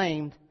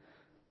proclaimed,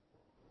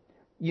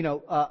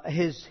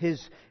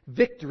 his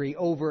victory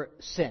over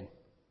sin.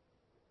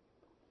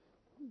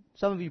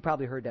 Some of you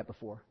probably heard that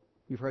before.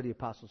 You've heard the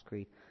Apostles'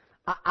 Creed.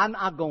 I'm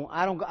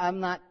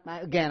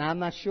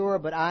not sure,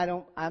 but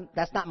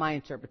that's not my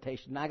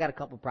interpretation. I got a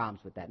couple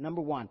problems with that.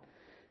 Number one,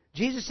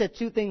 Jesus said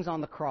two things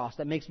on the cross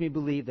that makes me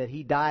believe that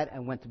he died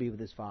and went to be with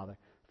his Father.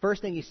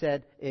 First thing he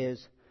said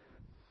is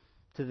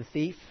to the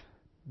thief,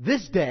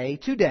 this day,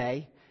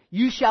 today,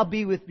 you shall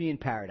be with me in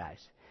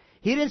paradise.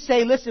 He didn't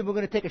say, listen, we're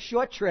going to take a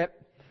short trip.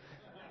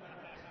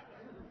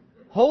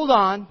 Hold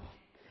on.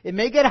 It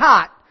may get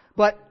hot,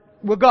 but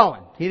we're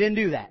going. He didn't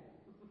do that.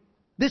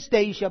 This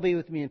day you shall be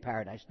with me in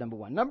paradise, number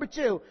one. Number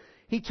two,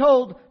 he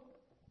told,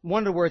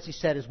 one of the words he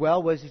said as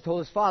well was he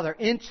told his Father,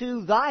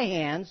 into thy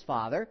hands,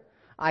 Father,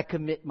 I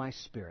commit my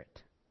spirit.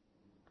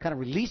 kind of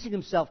releasing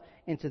himself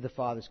into the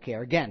Father's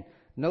care. Again,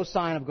 no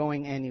sign of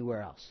going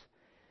anywhere else.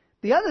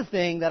 The other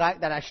thing that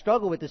I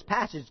struggle with this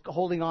passage,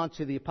 holding on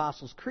to the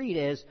Apostles' Creed,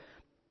 is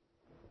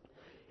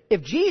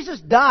if Jesus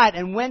died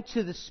and went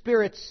to the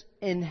spirits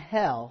in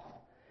hell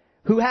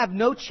who have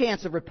no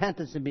chance of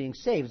repentance and being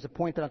saved, it's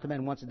appointed unto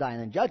men once to die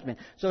and then judgment.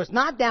 So it's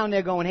not down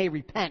there going, hey,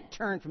 repent,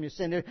 turn from your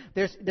sin.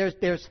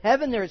 There's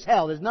heaven, there's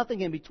hell. There's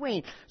nothing in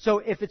between. So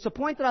if it's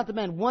appointed unto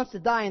men once to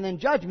die and then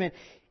judgment,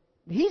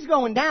 he's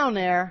going down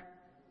there,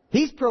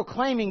 he's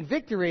proclaiming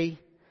victory,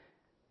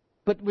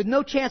 but with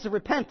no chance of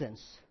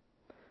repentance.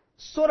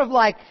 Sort of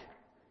like,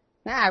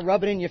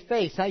 rub it in your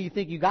face. How you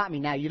think you got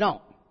me? Now you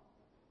don't.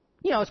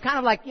 It's kind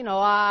of like,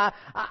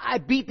 I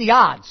beat the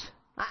odds.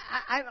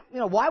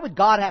 Why would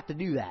God have to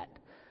do that?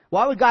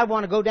 Why would God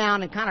want to go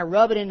down and kind of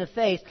rub it in the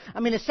face?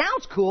 I mean, it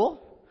sounds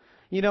cool,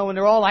 when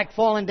they're all like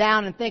falling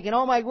down and thinking,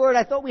 oh my word,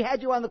 I thought we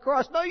had you on the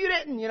cross. No, you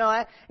didn't,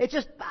 it's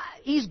just,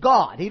 he's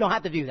God. He don't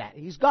have to do that.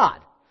 He's God.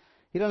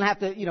 He don't have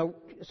to,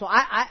 so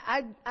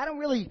I don't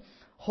really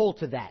hold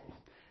to that.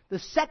 The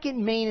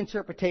second main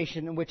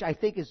interpretation, which I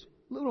think is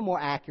a little more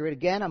accurate,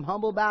 again, I'm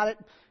humble about it,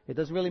 it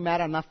doesn't really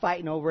matter, I'm not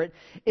fighting over it,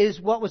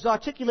 is what was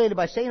articulated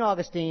by St.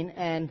 Augustine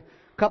and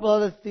a couple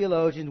other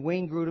theologians,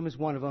 Wayne Grudem is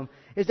one of them,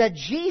 is that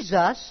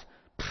Jesus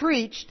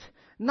preached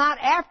not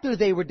after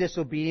they were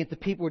disobedient, the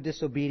people were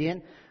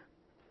disobedient,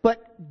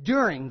 but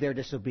during their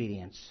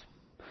disobedience.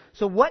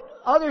 So what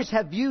others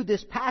have viewed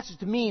this passage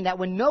to mean that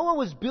when Noah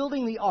was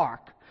building the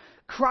ark,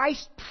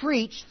 Christ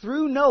preached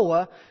through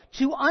Noah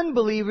to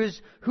unbelievers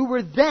who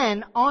were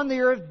then on the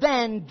earth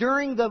then,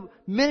 during the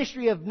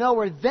ministry of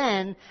Noah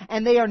then,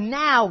 and they are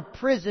now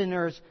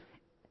prisoners,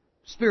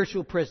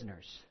 spiritual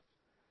prisoners.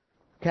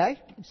 Okay?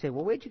 You say,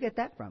 well, where'd you get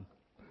that from?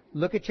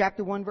 Look at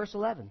chapter 1, verse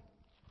 11.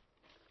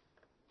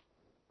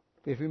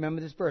 If you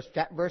remember this verse,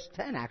 verse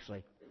 10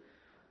 actually.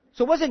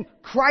 So it wasn't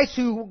Christ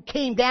who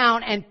came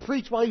down and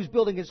preached while he was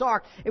building his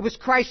ark. It was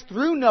Christ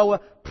through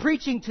Noah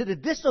preaching to the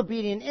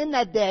disobedient in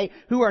that day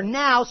who are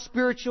now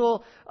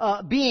spiritual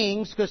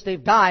beings because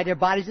they've died. Their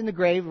body's in the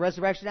grave.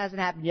 Resurrection hasn't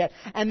happened yet.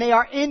 And they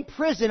are in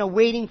prison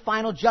awaiting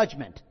final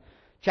judgment.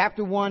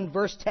 Chapter 1,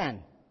 verse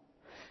 10.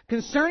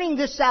 Concerning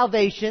this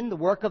salvation, the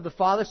work of the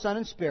Father, Son,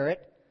 and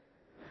Spirit,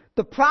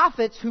 the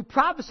prophets who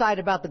prophesied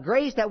about the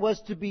grace that was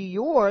to be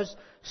yours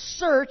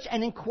searched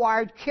and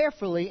inquired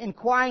carefully,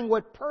 inquiring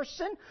what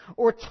person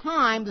or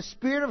time the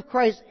Spirit of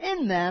Christ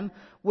in them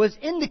was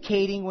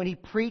indicating when he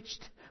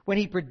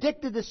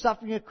predicted the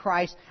suffering of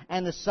Christ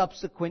and the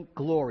subsequent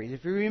glories.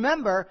 If you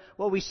remember,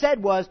 what we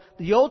said was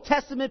the Old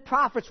Testament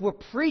prophets were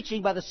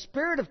preaching by the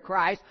Spirit of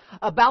Christ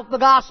about the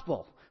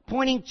gospel,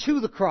 pointing to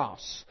the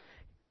cross.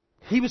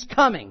 He was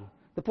coming,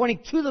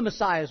 pointing to the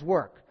Messiah's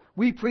work.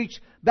 We preach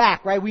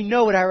back, right? We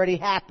know it already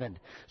happened.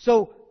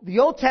 So the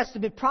Old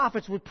Testament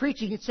prophets were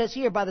preaching, it says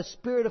here, by the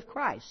Spirit of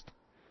Christ.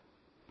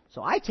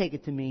 So I take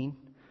it to mean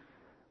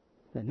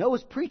that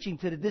Noah's preaching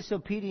to the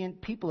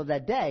disobedient people of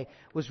that day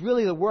was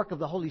really the work of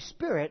the Holy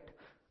Spirit,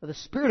 of the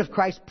Spirit of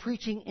Christ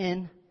preaching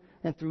in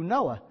and through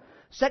Noah.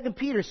 2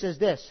 Peter says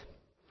this,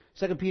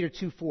 2 Peter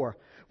 2:4.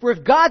 For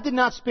if God did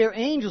not spare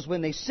angels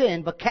when they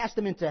sinned, but cast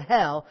them into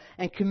hell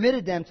and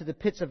committed them to the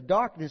pits of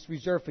darkness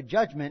reserved for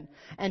judgment,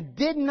 and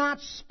did not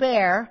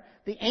spare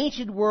the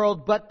ancient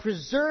world, but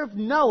preserved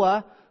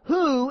Noah,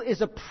 who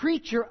is a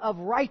preacher of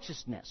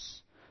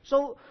righteousness.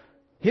 So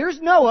here's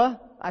Noah,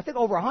 I think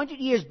over 100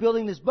 years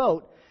building this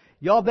boat.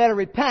 Y'all better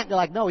repent. They're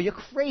like, no, you're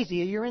crazy.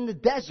 You're in the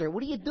desert.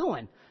 What are you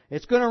doing?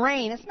 It's going to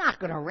rain. It's not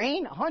going to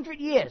rain. 100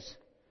 years.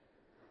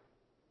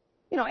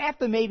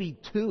 After maybe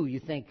 2, you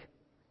think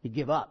you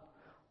give up.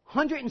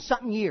 100 and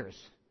something years.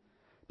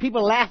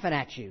 People laughing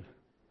at you.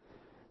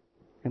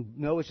 And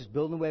Noah's just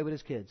building away with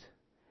his kids.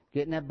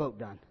 Getting that boat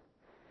done.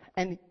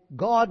 And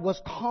God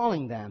was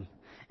calling them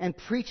and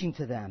preaching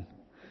to them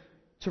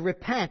to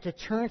repent, to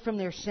turn from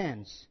their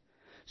sins.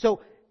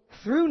 So,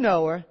 through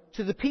Noah,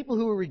 to the people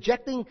who were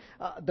rejecting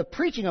the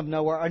preaching of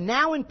Noah, are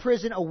now in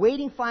prison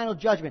awaiting final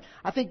judgment.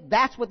 I think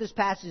that's what this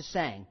passage is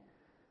saying.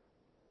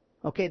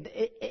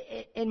 Okay,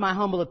 in my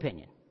humble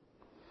opinion.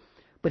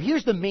 But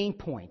here's the main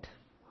point.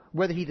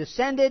 Whether he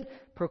descended,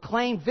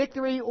 proclaimed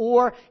victory,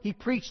 or he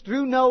preached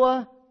through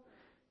Noah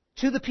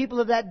to the people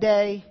of that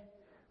day,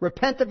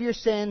 repent of your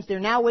sins, they're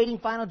now waiting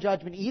final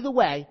judgment. Either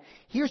way,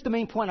 here's the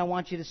main point I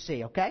want you to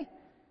see, okay?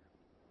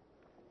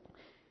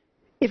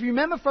 If you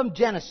remember from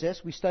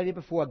Genesis, we studied it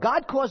before,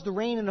 God caused the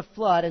rain and the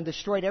flood and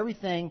destroyed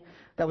everything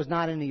that was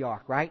not in the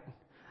ark, right?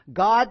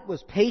 God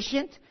was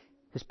patient.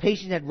 His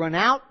patience had run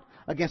out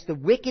against the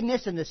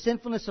wickedness and the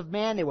sinfulness of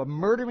man. They were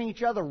murdering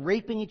each other,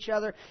 raping each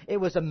other. It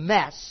was a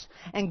mess.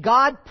 And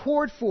God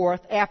poured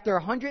forth, after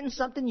 100 and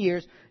something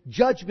years,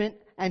 judgment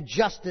and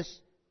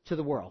justice to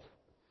the world.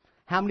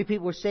 How many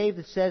people were saved?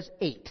 It says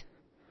 8.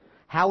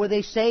 How were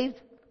they saved?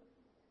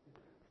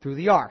 Through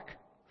the ark.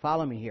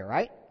 Follow me here,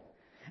 right?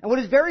 And what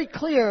is very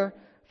clear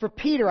for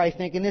Peter, I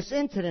think, in this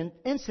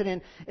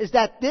incident is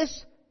that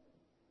this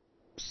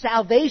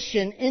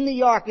salvation in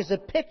the ark is a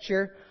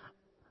picture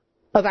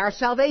of our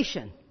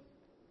salvation.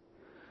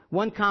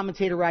 One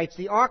commentator writes,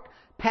 the ark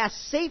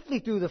passed safely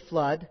through the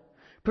flood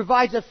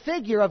provides a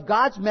figure of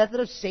God's method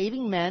of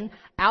saving men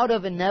out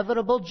of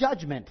inevitable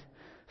judgment.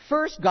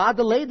 First, God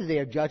delayed the day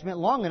of judgment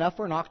long enough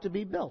for an ark to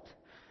be built.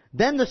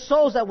 Then the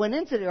souls that went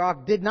into the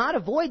ark did not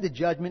avoid the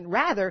judgment.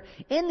 Rather,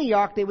 in the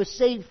ark they were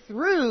saved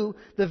through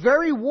the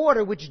very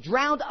water which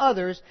drowned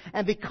others,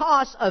 and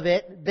because of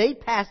it, they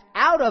passed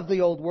out of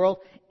the old world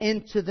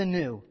into the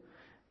new.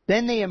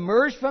 Then they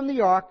emerged from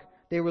the ark.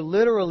 They were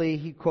literally,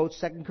 he quotes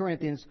 2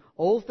 Corinthians,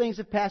 old things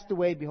have passed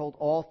away, behold,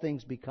 all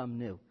things become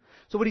new.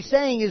 So what he's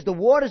saying is the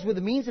waters were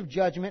the means of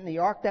judgment, and the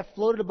ark that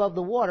floated above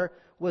the water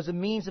was a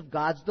means of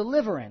God's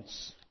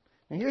deliverance.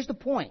 And here's the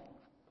point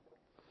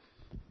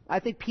I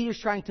think Peter's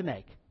trying to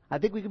make. I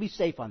think we can be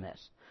safe on this.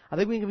 I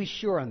think we can be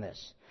sure on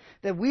this.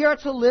 That we are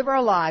to live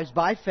our lives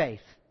by faith,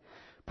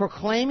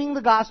 proclaiming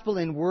the gospel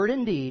in word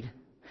and deed,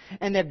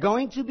 and they're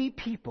going to be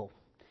people,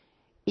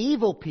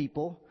 evil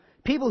people,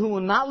 people who will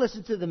not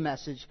listen to the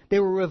message. They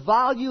will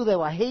revile you, they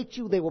will hate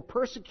you, they will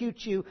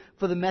persecute you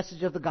for the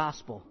message of the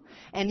gospel.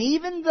 And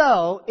even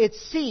though it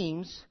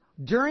seems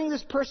during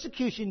this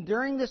persecution,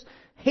 during this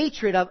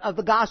hatred of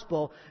the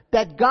gospel,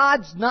 that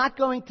God's not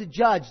going to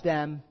judge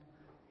them,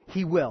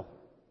 He will.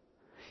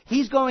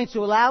 He's going to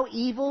allow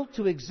evil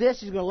to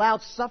exist. He's going to allow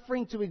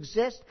suffering to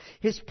exist.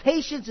 His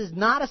patience is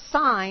not a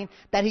sign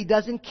that He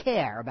doesn't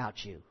care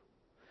about you,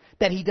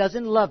 that He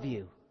doesn't love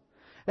you,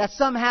 that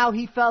somehow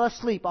He fell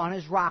asleep on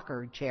His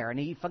rocker chair and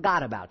He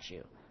forgot about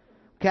you.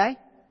 Okay?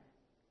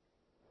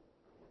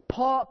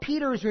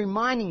 Peter is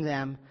reminding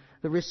them,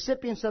 the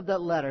recipients of that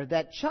letter,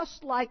 that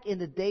just like in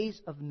the days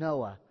of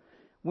Noah,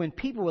 when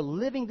people were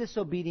living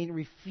disobedient,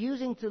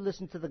 refusing to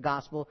listen to the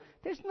gospel,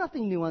 there's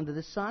nothing new under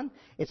the sun.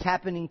 It's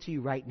happening to you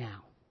right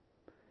now.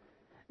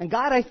 And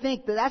God, I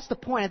think that's the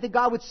point. I think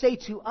God would say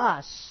to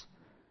us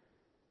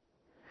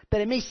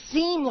that it may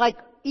seem like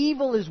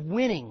evil is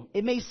winning.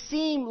 It may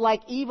seem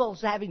like evil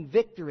is having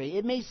victory.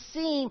 It may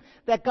seem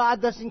that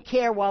God doesn't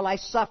care while I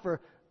suffer,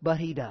 but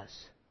He does.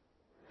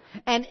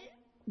 And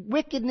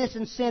wickedness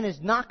and sin is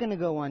not going to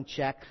go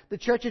unchecked. The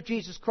Church of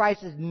Jesus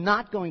Christ is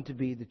not going to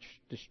be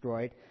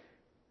destroyed.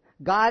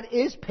 God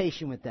is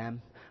patient with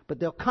them, but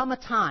there will come a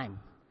time,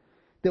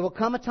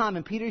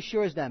 and Peter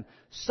assures them,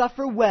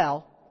 suffer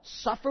well,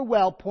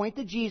 point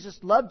to Jesus,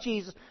 love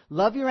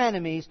your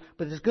enemies,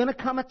 but there's going to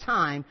come a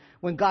time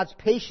when God's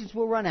patience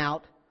will run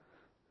out,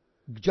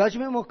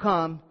 judgment will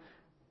come,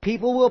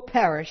 people will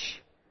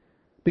perish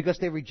because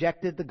they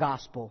rejected the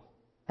gospel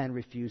and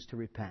refused to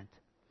repent.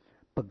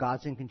 But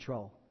God's in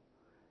control.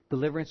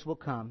 Deliverance will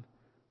come.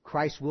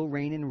 Christ will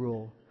reign and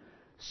rule.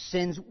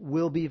 Sins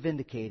will be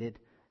vindicated.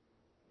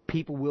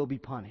 People will be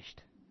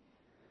punished.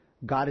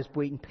 God is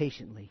waiting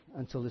patiently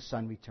until His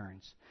Son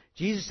returns.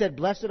 Jesus said,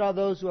 blessed are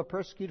those who are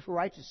persecuted for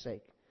righteousness'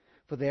 sake,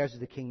 for theirs is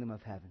the kingdom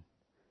of heaven.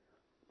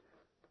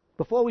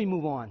 Before we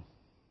move on,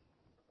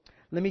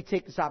 let me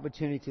take this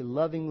opportunity to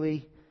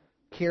lovingly,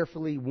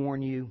 carefully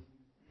warn you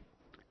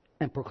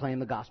and proclaim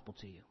the gospel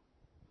to you.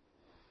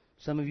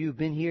 Some of you have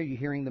been here, you're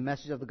hearing the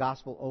message of the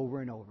gospel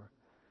over and over.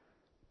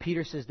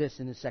 Peter says this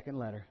in his second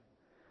letter.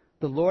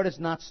 The Lord is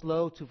not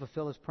slow to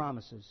fulfill His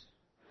promises,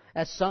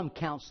 as some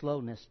count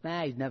slowness.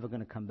 He's never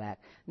going to come back.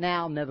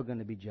 I'm never going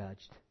to be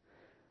judged.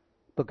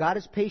 But God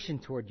is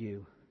patient toward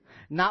you,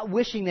 not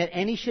wishing that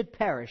any should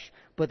perish,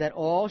 but that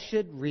all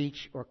should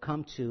reach or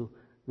come to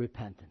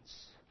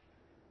repentance.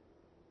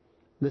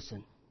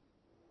 Listen,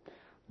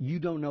 you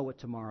don't know what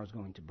tomorrow is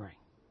going to bring.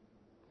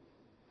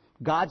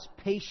 God's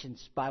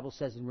patience, Bible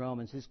says in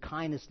Romans, His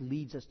kindness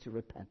leads us to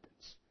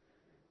repentance.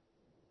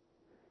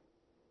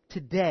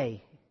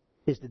 Today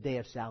is the day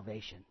of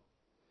salvation.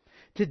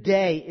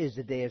 Today is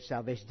the day of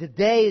salvation.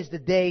 Today is the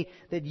day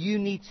that you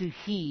need to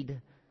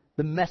heed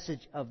the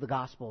message of the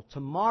gospel.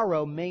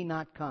 Tomorrow may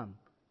not come.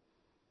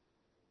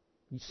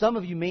 Some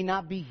of you may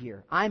not be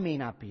here. I may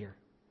not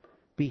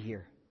be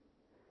here.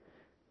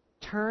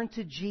 Turn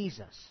to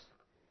Jesus.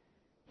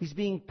 He's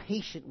being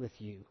patient with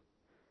you.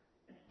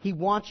 He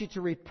wants you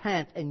to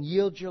repent and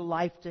yield your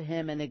life to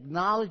Him and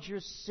acknowledge your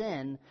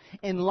sin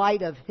in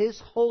light of His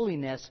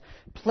holiness,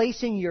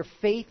 placing your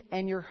faith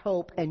and your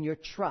hope and your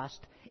trust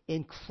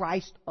in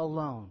Christ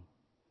alone.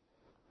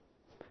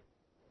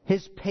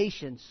 His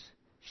patience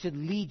should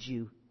lead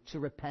you to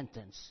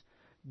repentance.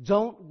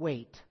 Don't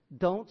wait.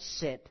 Don't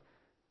sit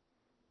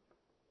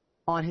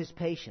on His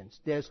patience.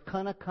 There's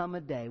going to come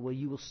a day where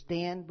you will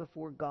stand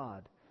before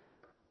God.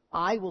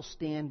 I will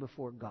stand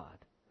before God.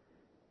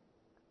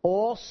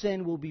 All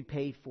sin will be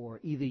paid for,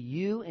 either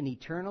you in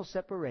eternal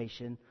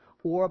separation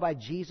or by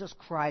Jesus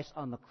Christ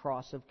on the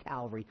cross of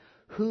Calvary.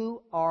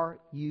 Who are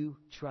you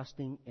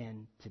trusting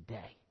in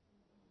today?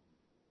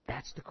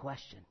 That's the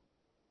question.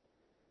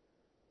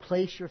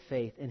 Place your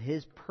faith in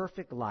His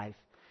perfect life,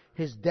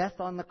 His death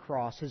on the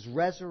cross, His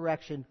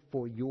resurrection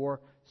for your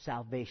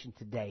salvation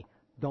today.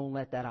 Don't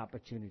let that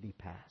opportunity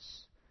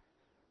pass.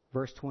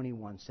 Verse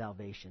 21,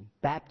 salvation.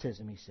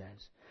 Baptism, he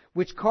says,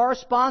 which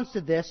corresponds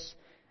to this,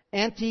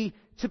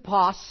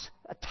 antitopos,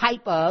 a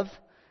type of.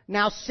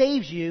 now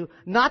saves you,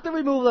 not the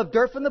removal of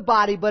dirt from the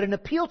body, but an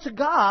appeal to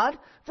God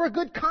for a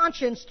good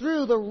conscience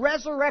through the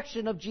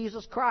resurrection of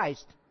Jesus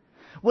Christ.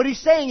 What he's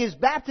saying is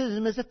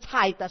baptism is a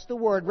type, that's the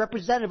word,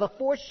 representative, a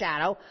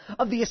foreshadow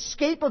of the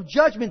escape of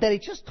judgment that he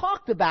just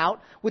talked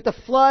about with the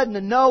flood and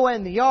the Noah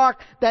and the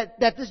ark, that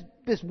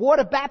this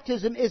water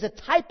baptism is a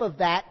type of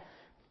that.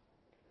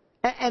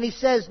 And he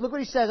says, look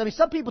what he says. I mean,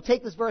 some people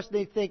take this verse and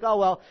they think, oh,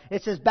 well,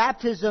 it says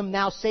baptism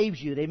now saves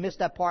you. They miss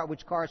that part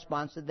which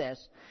corresponds to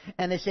this.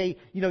 And they say,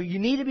 you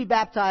need to be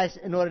baptized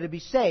in order to be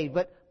saved.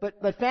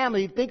 But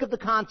family, think of the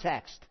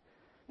context.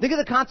 Think of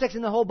the context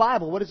in the whole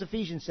Bible. What does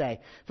Ephesians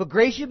say? For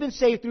grace you've been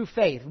saved through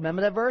faith.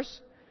 Remember that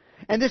verse?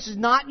 And this is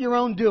not your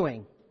own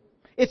doing.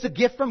 It's a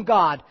gift from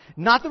God.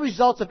 Not the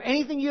results of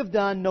anything you have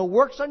done. No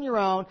works on your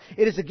own.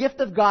 It is a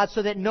gift of God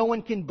so that no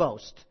one can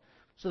boast.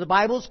 So the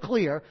Bible is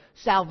clear.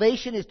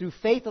 Salvation is through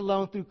faith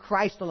alone, through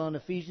Christ alone,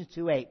 Ephesians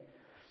 2:8.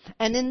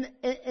 And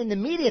in the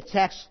media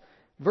text,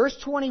 verse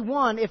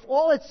 21, if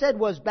all it said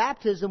was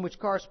baptism, which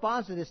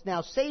corresponds to this,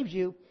 now saves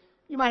you,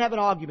 you might have an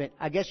argument.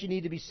 I guess you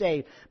need to be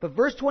saved. But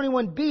verse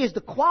 21b is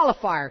the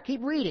qualifier.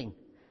 Keep reading.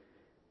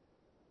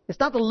 It's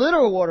not the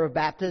literal water of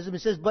baptism.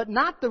 It says, but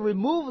not the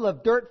removal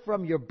of dirt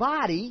from your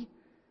body.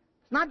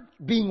 It's not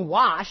being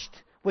washed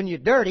when you're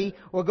dirty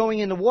or going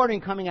in the water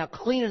and coming out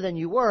cleaner than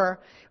you were,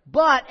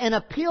 but an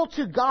appeal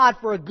to God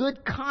for a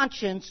good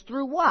conscience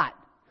through what?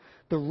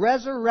 The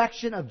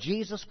resurrection of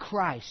Jesus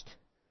Christ.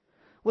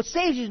 What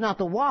saves you is not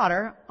the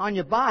water on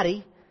your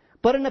body,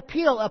 but an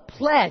appeal, a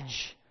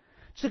pledge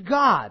to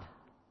God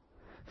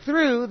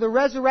through the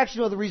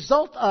resurrection or the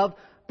result of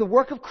the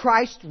work of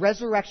Christ,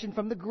 resurrection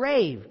from the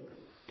grave.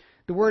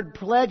 The word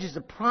pledge is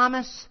a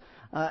promise.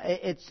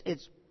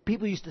 It's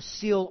people used to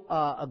seal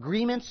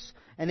agreements,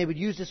 and they would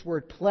use this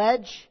word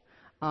pledge.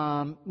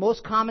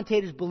 Most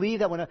commentators believe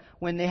that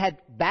when they had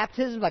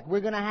baptism, like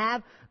we're going to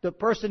have, the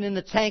person in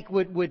the tank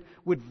would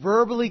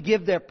verbally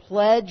give their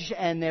pledge,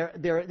 and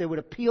they would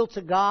appeal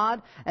to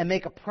God and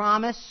make a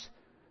promise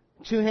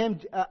to Him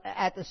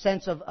at the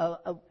sense of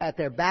at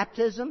their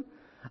baptism.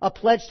 A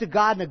pledge to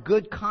God and a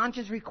good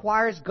conscience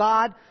requires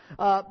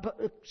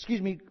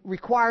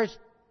requires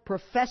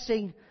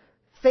professing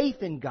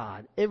faith in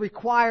God. It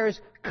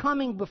requires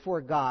coming before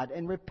God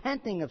and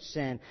repenting of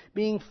sin,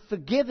 being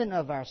forgiven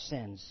of our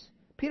sins.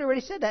 Peter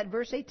already said that in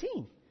verse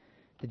 18.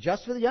 The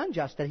just for the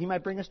unjust, that He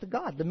might bring us to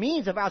God. The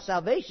means of our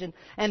salvation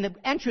and the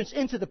entrance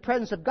into the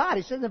presence of God,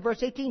 He says in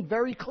verse 18,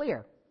 very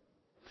clear.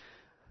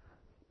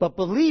 But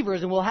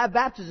believers, and we'll have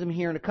baptism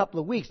here in a couple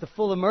of weeks, the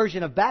full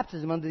immersion of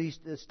baptism under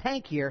this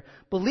tank here,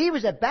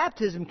 believers at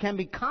baptism can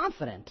be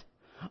confident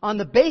on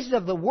the basis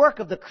of the work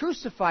of the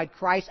crucified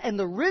Christ and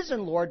the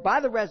risen Lord by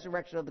the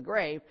resurrection of the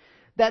grave,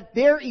 that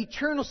their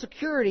eternal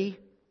security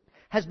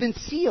has been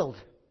sealed.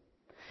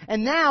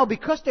 And now,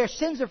 because their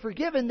sins are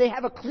forgiven, they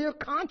have a clear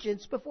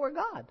conscience before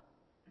God.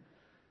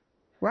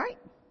 Right?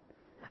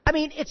 I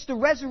mean, it's the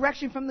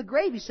resurrection from the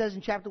grave, he says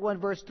in chapter 1,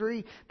 verse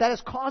 3, that has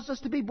caused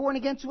us to be born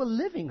again to a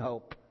living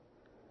hope.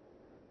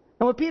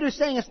 And what Peter is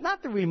saying, it's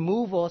not the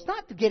removal, it's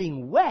not the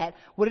getting wet.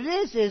 What it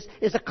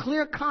is a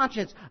clear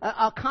conscience,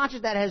 a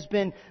conscience that has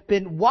been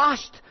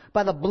washed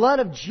by the blood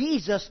of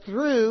Jesus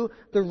through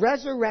the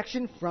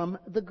resurrection from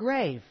the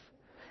grave.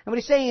 And what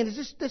he's saying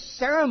is this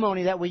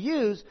ceremony that we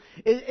use,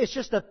 it's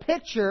just a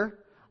picture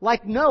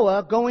like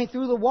Noah going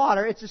through the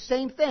water. It's the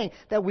same thing,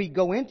 that we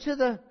go into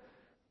the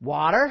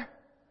water,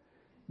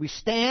 we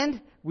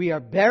stand, we are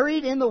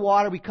buried in the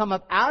water, we come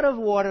up out of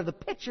water, the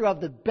picture of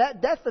the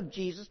death of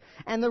Jesus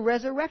and the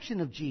resurrection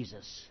of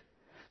Jesus.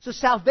 So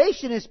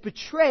salvation is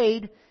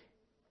portrayed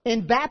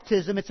in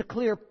baptism. It's a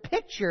clear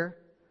picture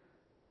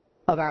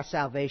of our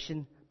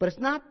salvation, but it's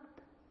not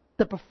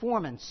the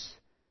performance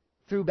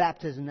through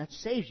baptism that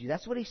saves you.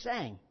 That's what he's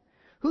saying.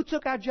 Who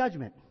took our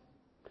judgment?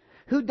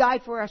 Who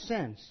died for our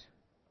sins?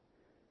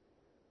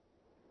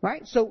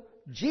 Right? So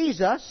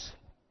Jesus,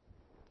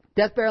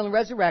 death, burial, and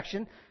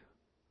resurrection,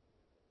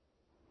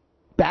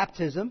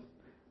 baptism,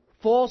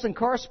 falls and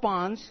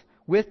corresponds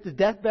with the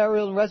death,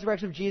 burial, and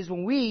resurrection of Jesus.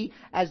 When we,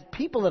 as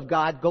people of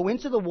God, go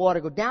into the water,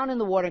 go down in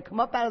the water, and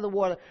come up out of the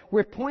water,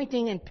 we're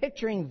pointing and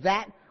picturing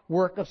that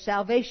work of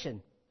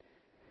salvation.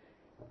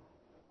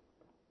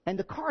 And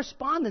the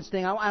correspondence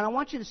thing, I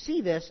want you to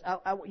see this,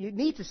 you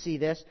need to see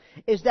this,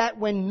 is that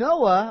when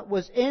Noah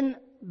was in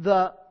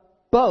the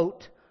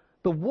boat,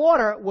 the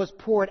water was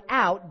poured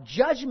out,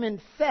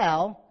 judgment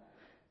fell,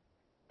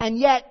 and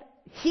yet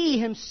he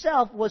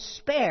himself was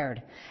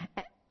spared.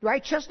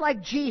 Right? Just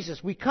like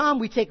Jesus. We come,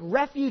 we take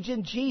refuge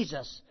in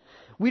Jesus.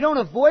 We don't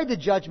avoid the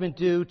judgment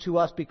due to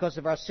us because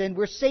of our sin.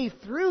 We're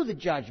saved through the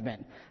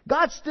judgment.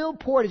 God still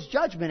poured His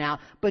judgment out,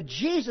 but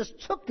Jesus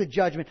took the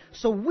judgment.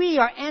 So we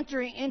are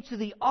entering into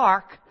the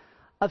ark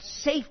of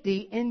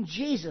safety in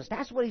Jesus.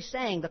 That's what he's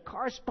saying. The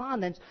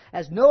correspondence,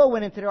 as Noah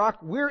went into the ark,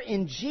 we're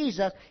in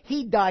Jesus.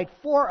 He died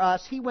for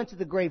us. He went to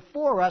the grave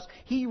for us.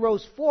 He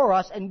rose for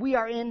us, and we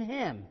are in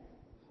Him.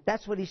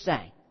 That's what he's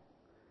saying.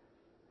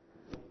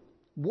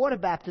 Water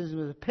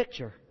baptism is a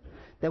picture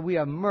that we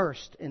are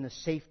immersed in the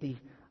safety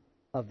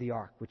of the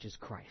ark, which is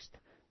Christ.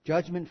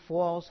 Judgment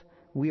falls.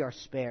 we are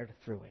spared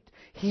through it.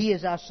 He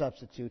is our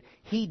substitute.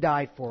 He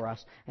died for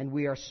us, and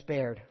we are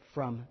spared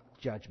from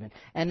judgment.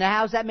 And now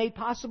how is that made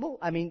possible?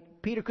 I mean,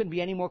 Peter couldn't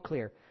be any more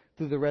clear.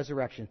 Through the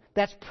resurrection.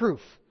 That's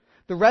proof.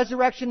 The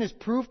resurrection is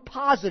proof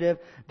positive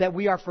that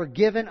we are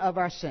forgiven of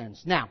our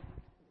sins. Now,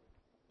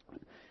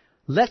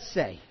 let's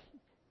say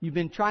you've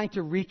been trying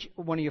to reach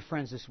one of your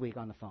friends this week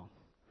on the phone.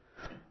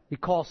 You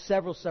call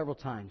several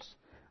times.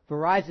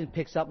 Verizon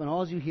picks up and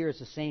all you hear is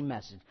the same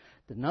message.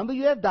 The number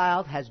you have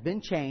dialed has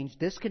been changed,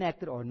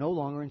 disconnected, or no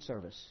longer in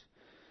service.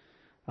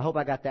 I hope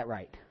I got that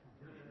right.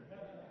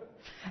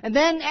 And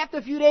then after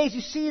a few days,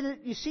 you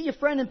see your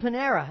friend in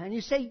Panera, and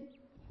you say,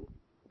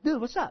 "Dude,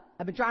 what's up?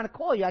 I've been trying to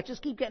call you. I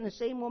just keep getting the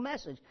same old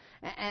message."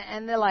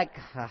 And they're like,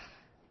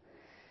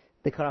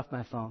 they cut off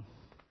my phone.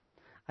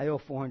 I owe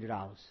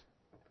 $400.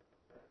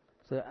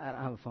 So I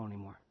don't have a phone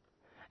anymore.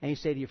 And you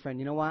say to your friend,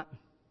 "You know what?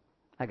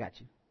 I got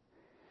you.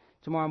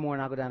 Tomorrow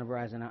morning I'll go down to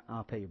Verizon and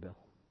I'll pay your bill.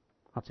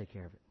 I'll take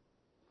care of it."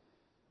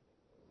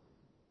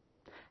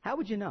 How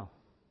would you know?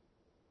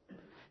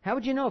 How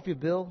would you know if your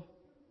bill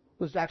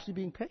was actually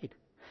being paid?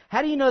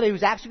 How do you know that he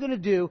was actually going to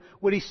do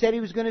what he said he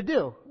was going to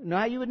do? You know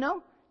how you would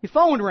know? Your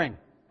phone would ring.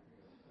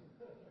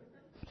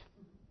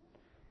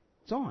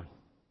 It's on.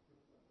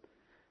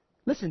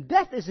 Listen,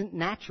 death isn't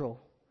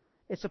natural.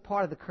 It's a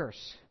part of the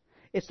curse.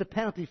 It's the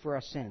penalty for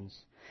our sins.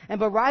 And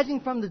by rising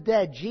from the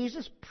dead,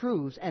 Jesus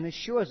proves and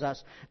assures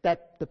us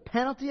that the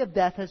penalty of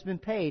death has been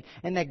paid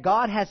and that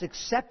God has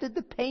accepted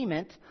the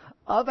payment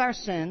of our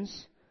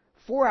sins,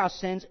 for our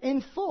sins,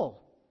 in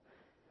full.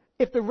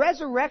 If the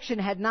resurrection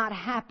had not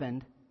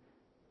happened,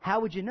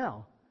 how would you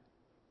know?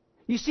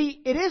 You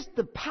see, it is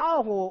the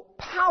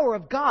power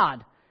of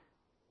God.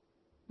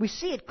 We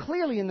see it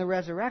clearly in the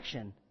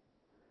resurrection.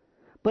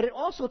 But it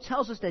also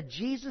tells us that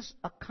Jesus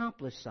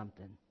accomplished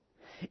something.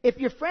 If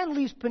your friend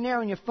leaves Panera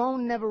and your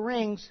phone never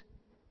rings,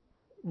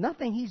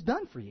 nothing he's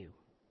done for you.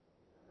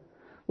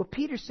 What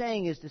Peter's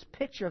saying is this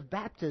picture of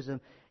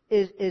baptism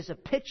is a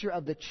picture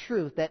of the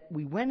truth that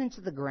we went into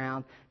the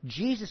ground,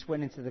 Jesus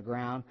went into the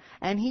ground,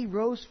 and he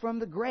rose from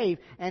the grave.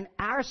 And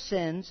our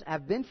sins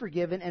have been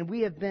forgiven and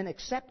we have been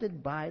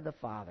accepted by the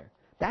Father.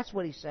 That's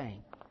what he's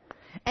saying.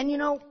 And you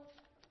know,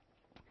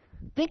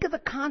 think of the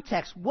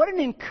context. What an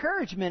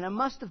encouragement it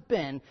must have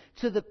been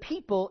to the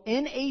people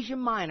in Asia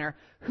Minor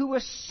who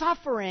were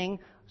suffering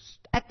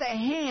at the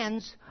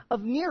hands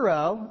of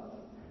Nero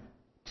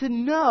to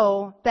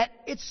know that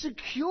it's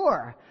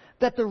secure,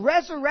 that the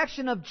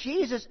resurrection of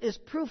Jesus is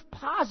proof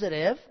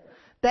positive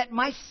that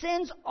my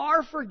sins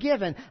are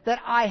forgiven,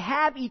 that I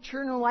have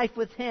eternal life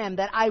with him,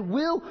 that I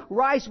will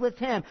rise with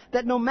him,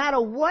 that no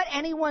matter what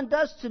anyone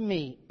does to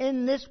me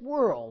in this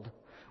world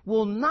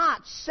will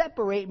not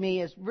separate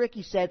me, as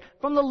Ricky said,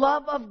 from the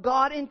love of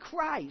God in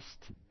Christ.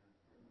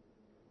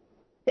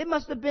 It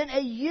must have been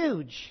a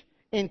huge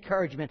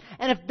encouragement.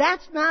 And if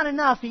that's not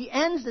enough, he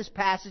ends this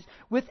passage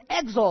with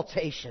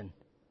exaltation.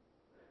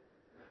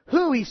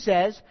 Who, he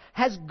says,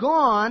 has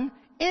gone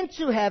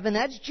into heaven,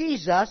 that's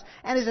Jesus,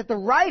 and is at the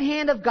right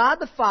hand of God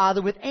the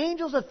Father, with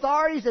angels,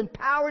 authorities, and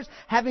powers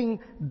having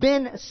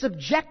been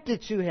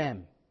subjected to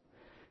him.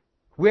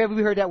 Where have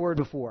we heard that word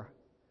before?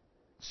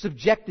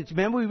 Subjected to.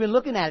 Remember, we've been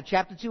looking at it,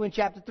 chapter 2 and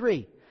chapter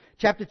 3.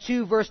 Chapter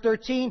 2, verse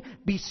 13,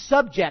 be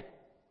subject,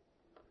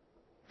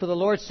 for the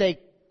Lord's sake,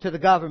 to the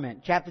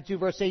government. Chapter 2,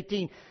 verse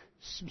 18,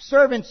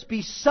 servants,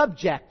 be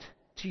subject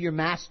to your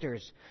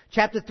masters.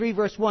 Chapter 3,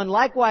 verse 1,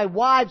 likewise,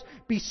 wives,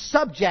 be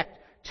subject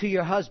to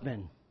your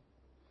husband.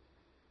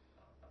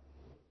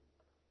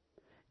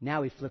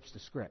 Now he flips the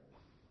script.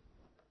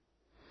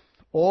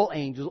 All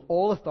angels,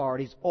 all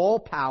authorities, all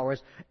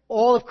powers,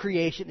 all of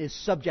creation is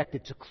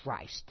subjected to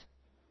Christ.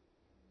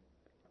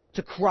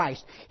 To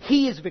Christ.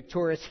 He is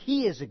victorious.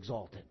 He is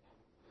exalted.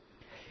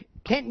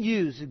 Kent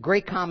Hughes, a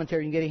great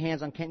commentary. You can get your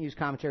hands on Kent Hughes'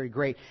 commentary.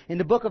 Great. In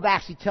the book of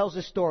Acts, he tells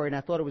this story, and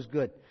I thought it was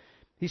good.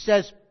 He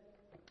says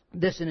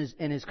this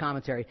in his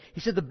commentary.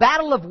 He said, the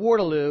Battle of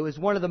Waterloo is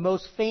one of the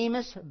most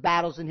famous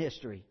battles in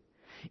history.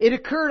 It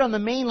occurred on the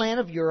mainland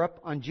of Europe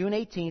on June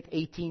 18th,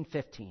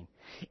 1815.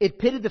 It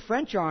pitted the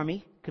French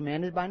army,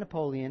 commanded by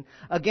Napoleon,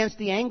 against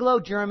the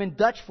Anglo-German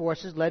Dutch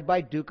forces led by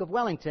Duke of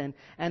Wellington,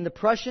 and the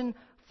Prussian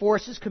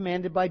forces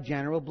commanded by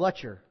General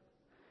Blücher.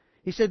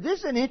 He said, this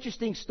is an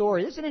interesting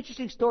story. This is an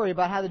interesting story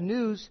about how the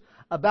news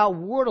about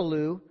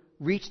Waterloo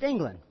reached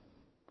England.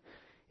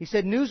 He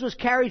said, news was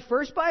carried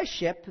first by a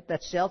ship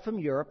that sailed from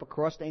Europe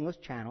across the English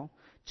Channel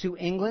to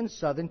England's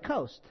southern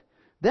coast.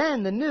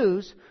 Then the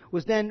news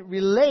was then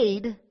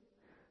relayed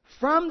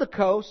from the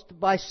coast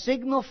by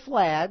signal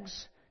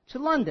flags to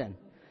London.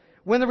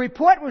 When the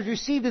report was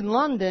received in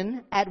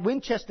London at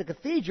Winchester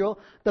Cathedral,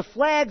 the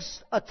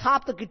flags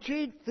atop the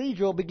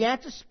cathedral began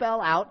to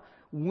spell out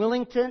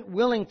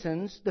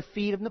Wellington's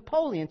defeat of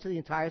Napoleon to the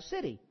entire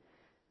city.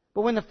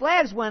 But when the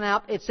flags went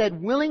out, it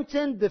said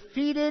Wellington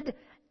defeated,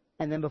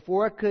 and then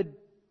before it could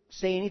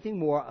say anything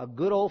more, a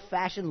good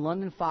old-fashioned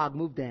London fog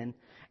moved in,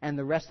 and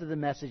the rest of the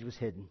message was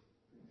hidden.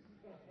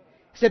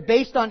 He said,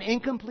 based on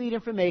incomplete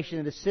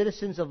information, the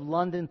citizens of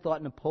London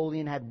thought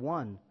Napoleon had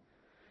won.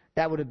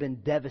 That would have been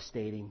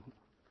devastating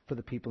for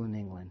the people in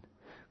England.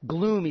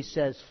 Gloom, he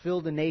says,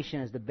 filled the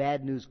nation as the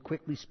bad news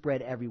quickly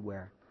spread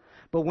everywhere.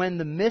 But when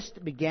the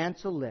mist began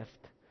to lift,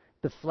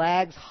 the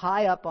flags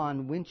high up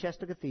on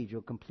Winchester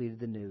Cathedral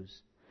completed the news.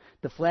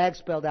 The flag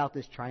spelled out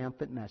this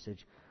triumphant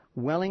message: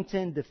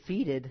 Wellington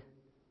defeated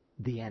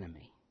the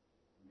enemy.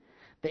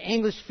 The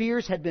English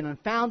fears had been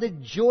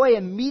unfounded. Joy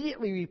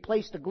immediately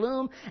replaced the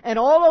gloom. And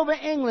all over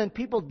England,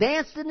 people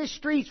danced in the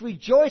streets,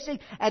 rejoicing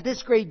at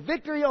this great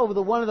victory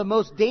over one of the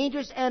most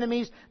dangerous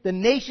enemies the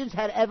nations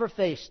had ever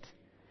faced.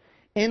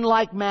 In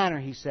like manner,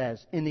 he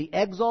says, in the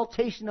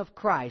exaltation of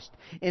Christ,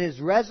 in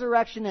His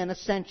resurrection and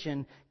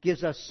ascension,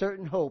 gives us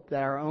certain hope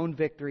that our own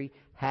victory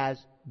has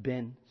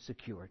been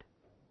secured.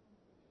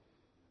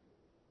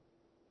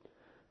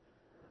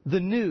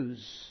 The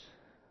news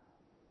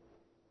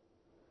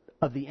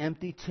of the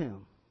empty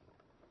tomb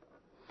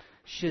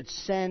should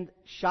send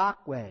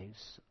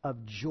shockwaves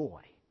of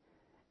joy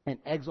and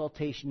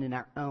exaltation in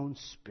our own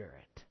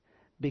spirit,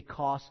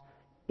 because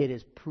it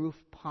is proof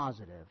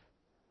positive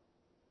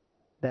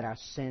that our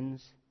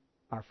sins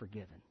are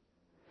forgiven.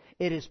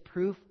 It is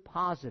proof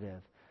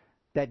positive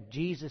that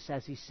Jesus,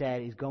 as He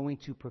said, is going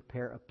to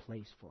prepare a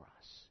place for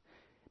us.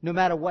 No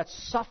matter what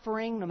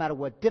suffering, no matter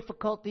what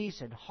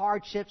difficulties and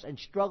hardships and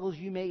struggles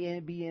you may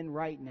be in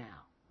right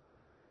now,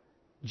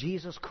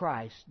 Jesus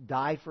Christ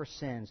died for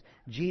sins.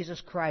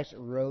 Jesus Christ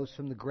rose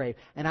from the grave.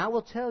 And I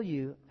will tell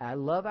you, I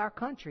love our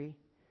country,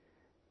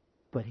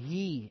 but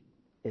He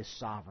is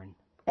sovereign.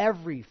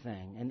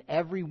 Everything and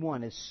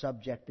everyone is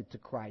subjected to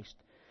Christ.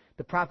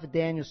 The prophet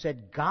Daniel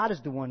said, God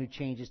is the one who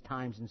changes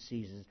times and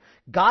seasons.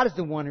 God is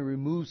the one who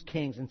removes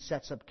kings and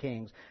sets up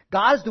kings.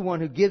 God is the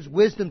one who gives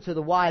wisdom to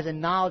the wise and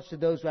knowledge to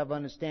those who have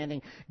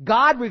understanding.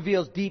 God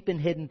reveals deep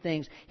and hidden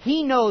things.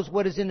 He knows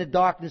what is in the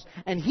darkness,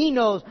 and He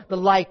knows the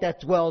light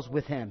that dwells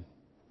with Him.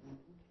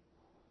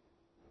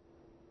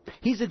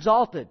 He's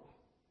exalted.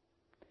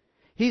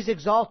 He's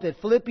exalted.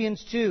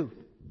 Philippians 2.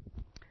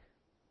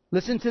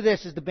 Listen to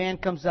this as the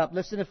band comes up.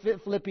 Listen to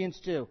Philippians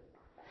 2.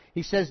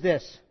 He says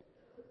this: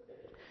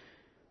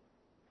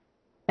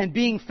 and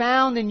being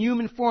found in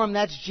human form,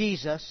 that's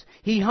Jesus,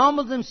 He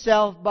humbled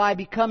Himself by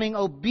becoming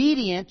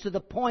obedient to the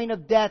point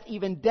of death,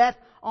 even death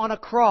on a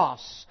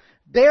cross.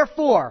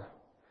 Therefore,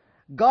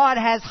 God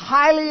has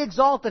highly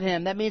exalted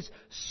Him, that means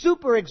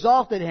super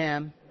exalted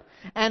Him,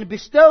 and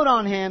bestowed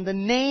on Him the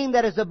name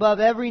that is above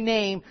every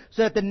name,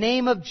 so that the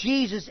name of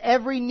Jesus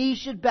every knee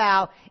should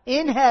bow,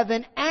 in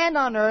heaven and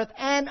on earth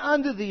and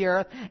under the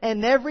earth,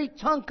 and every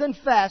tongue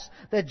confess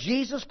that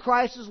Jesus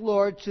Christ is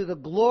Lord, to the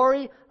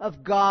glory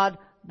of God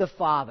the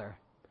Father.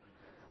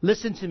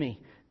 Listen to me.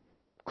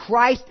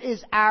 Christ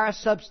is our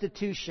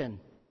substitution.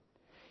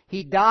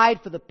 He died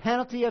for the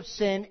penalty of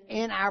sin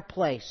in our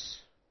place.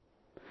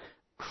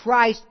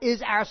 Christ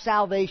is our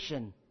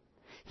salvation.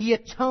 He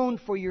atoned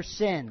for your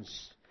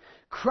sins.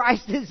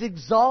 Christ is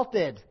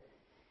exalted.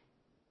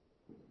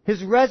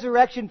 His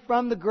resurrection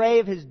from the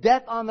grave, His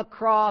death on the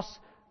cross,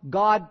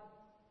 God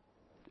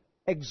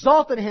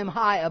exalted Him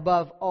high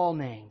above all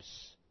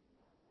names.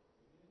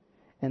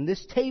 And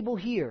this table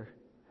here,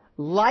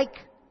 like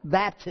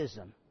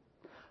baptism,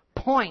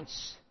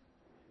 points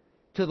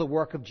to the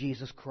work of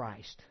Jesus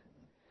Christ.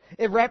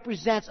 It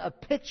represents a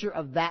picture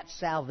of that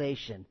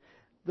salvation.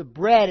 The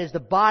bread is the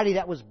body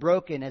that was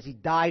broken as He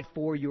died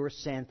for your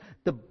sins.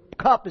 The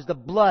cup is the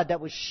blood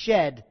that was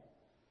shed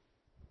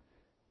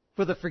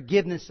for the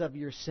forgiveness of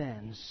your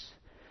sins.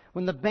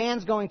 When the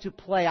band's going to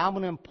play, I'm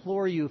going to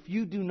implore you, if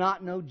you do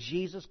not know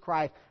Jesus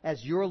Christ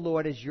as your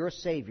Lord, as your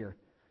Savior,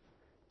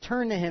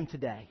 turn to Him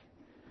today.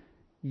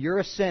 You're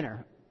a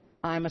sinner.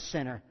 I'm a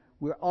sinner.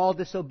 We're all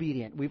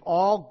disobedient. We've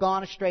all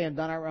gone astray and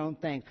done our own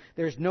things.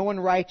 There's no one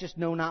righteous,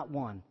 no, not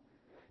one.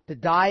 To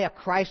die a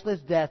Christless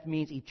death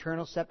means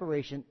eternal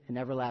separation and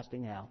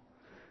everlasting hell.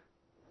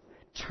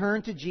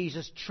 Turn to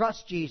Jesus.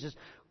 Trust Jesus.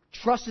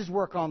 Trust His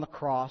work on the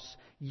cross.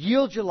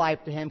 Yield your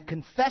life to Him.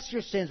 Confess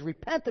your sins.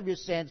 Repent of your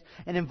sins.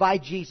 And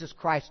invite Jesus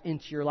Christ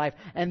into your life.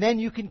 And then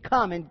you can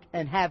come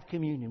and have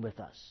communion with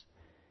us.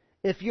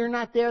 If you're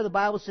not there, the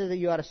Bible says that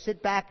you ought to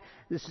sit back.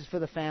 This is for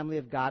the family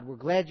of God. We're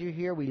glad you're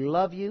here. We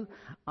love you.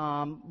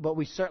 But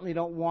we certainly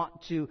don't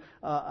want to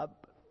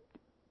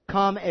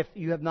come if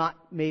you have not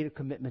made a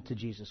commitment to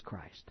Jesus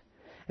Christ.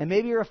 And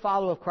maybe you're a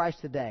follower of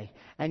Christ today,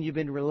 and you've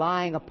been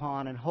relying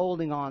upon and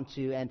holding on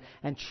to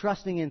and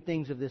trusting in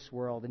things of this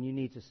world, and you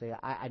need to say,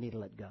 I need to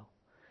let go.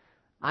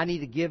 I need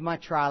to give my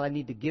trial. I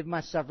need to give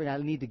my suffering. I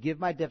need to give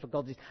my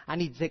difficulties. I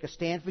need to take a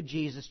stand for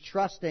Jesus,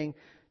 trusting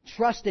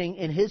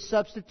in His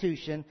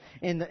substitution,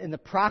 in the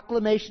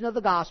proclamation of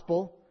the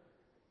gospel.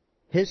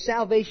 His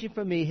salvation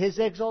for me, His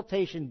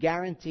exaltation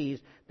guarantees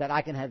that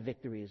I can have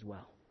victory as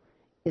well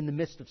in the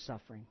midst of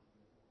suffering.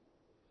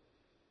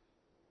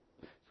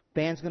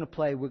 Band's going to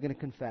play. We're going to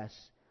confess.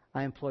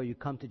 I implore you,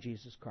 come to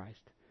Jesus Christ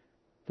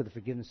for the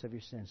forgiveness of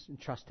your sins and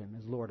trust Him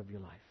as Lord of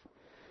your life.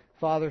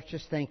 Father,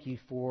 just thank You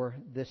for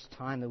this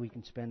time that we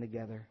can spend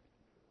together.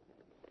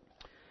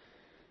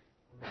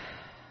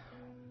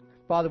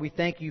 Father, we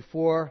thank You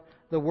for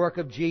the work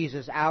of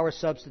Jesus, our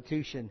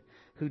substitution,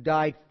 who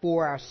died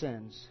for our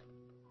sins.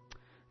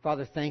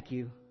 Father, thank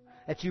you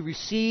that you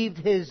received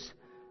His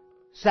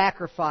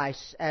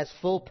sacrifice as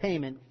full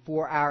payment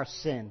for our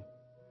sin,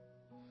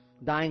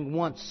 dying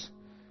once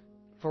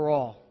for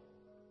all.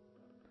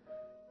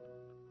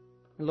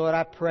 Lord,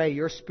 I pray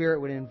your Spirit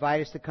would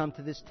invite us to come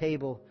to this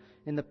table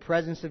in the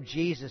presence of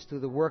Jesus through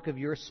the work of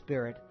your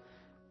Spirit,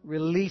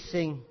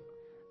 releasing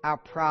our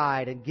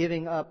pride and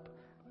giving up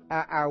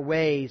our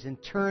ways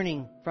and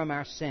turning from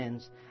our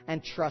sins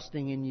and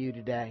trusting in you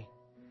today.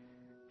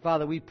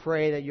 Father, we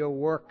pray that your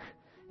work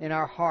in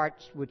our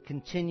hearts would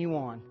continue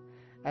on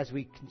as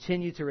we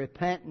continue to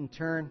repent and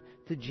turn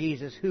to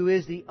Jesus, who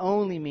is the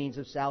only means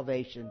of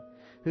salvation,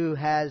 who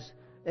has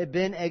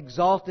been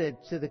exalted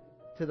to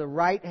the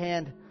right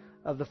hand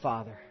of the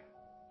Father.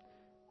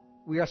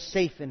 We are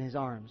safe in His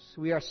arms.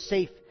 We are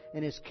safe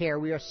in His care.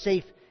 We are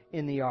safe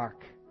in the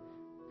ark.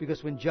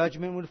 Because when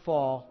judgment would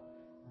fall,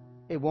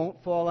 it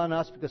won't fall on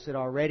us because it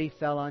already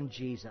fell on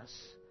Jesus.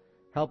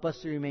 Help us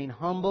to remain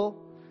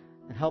humble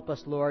and help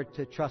us, Lord,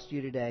 to trust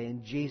you today.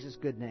 In Jesus'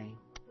 good name,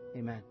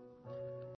 amen.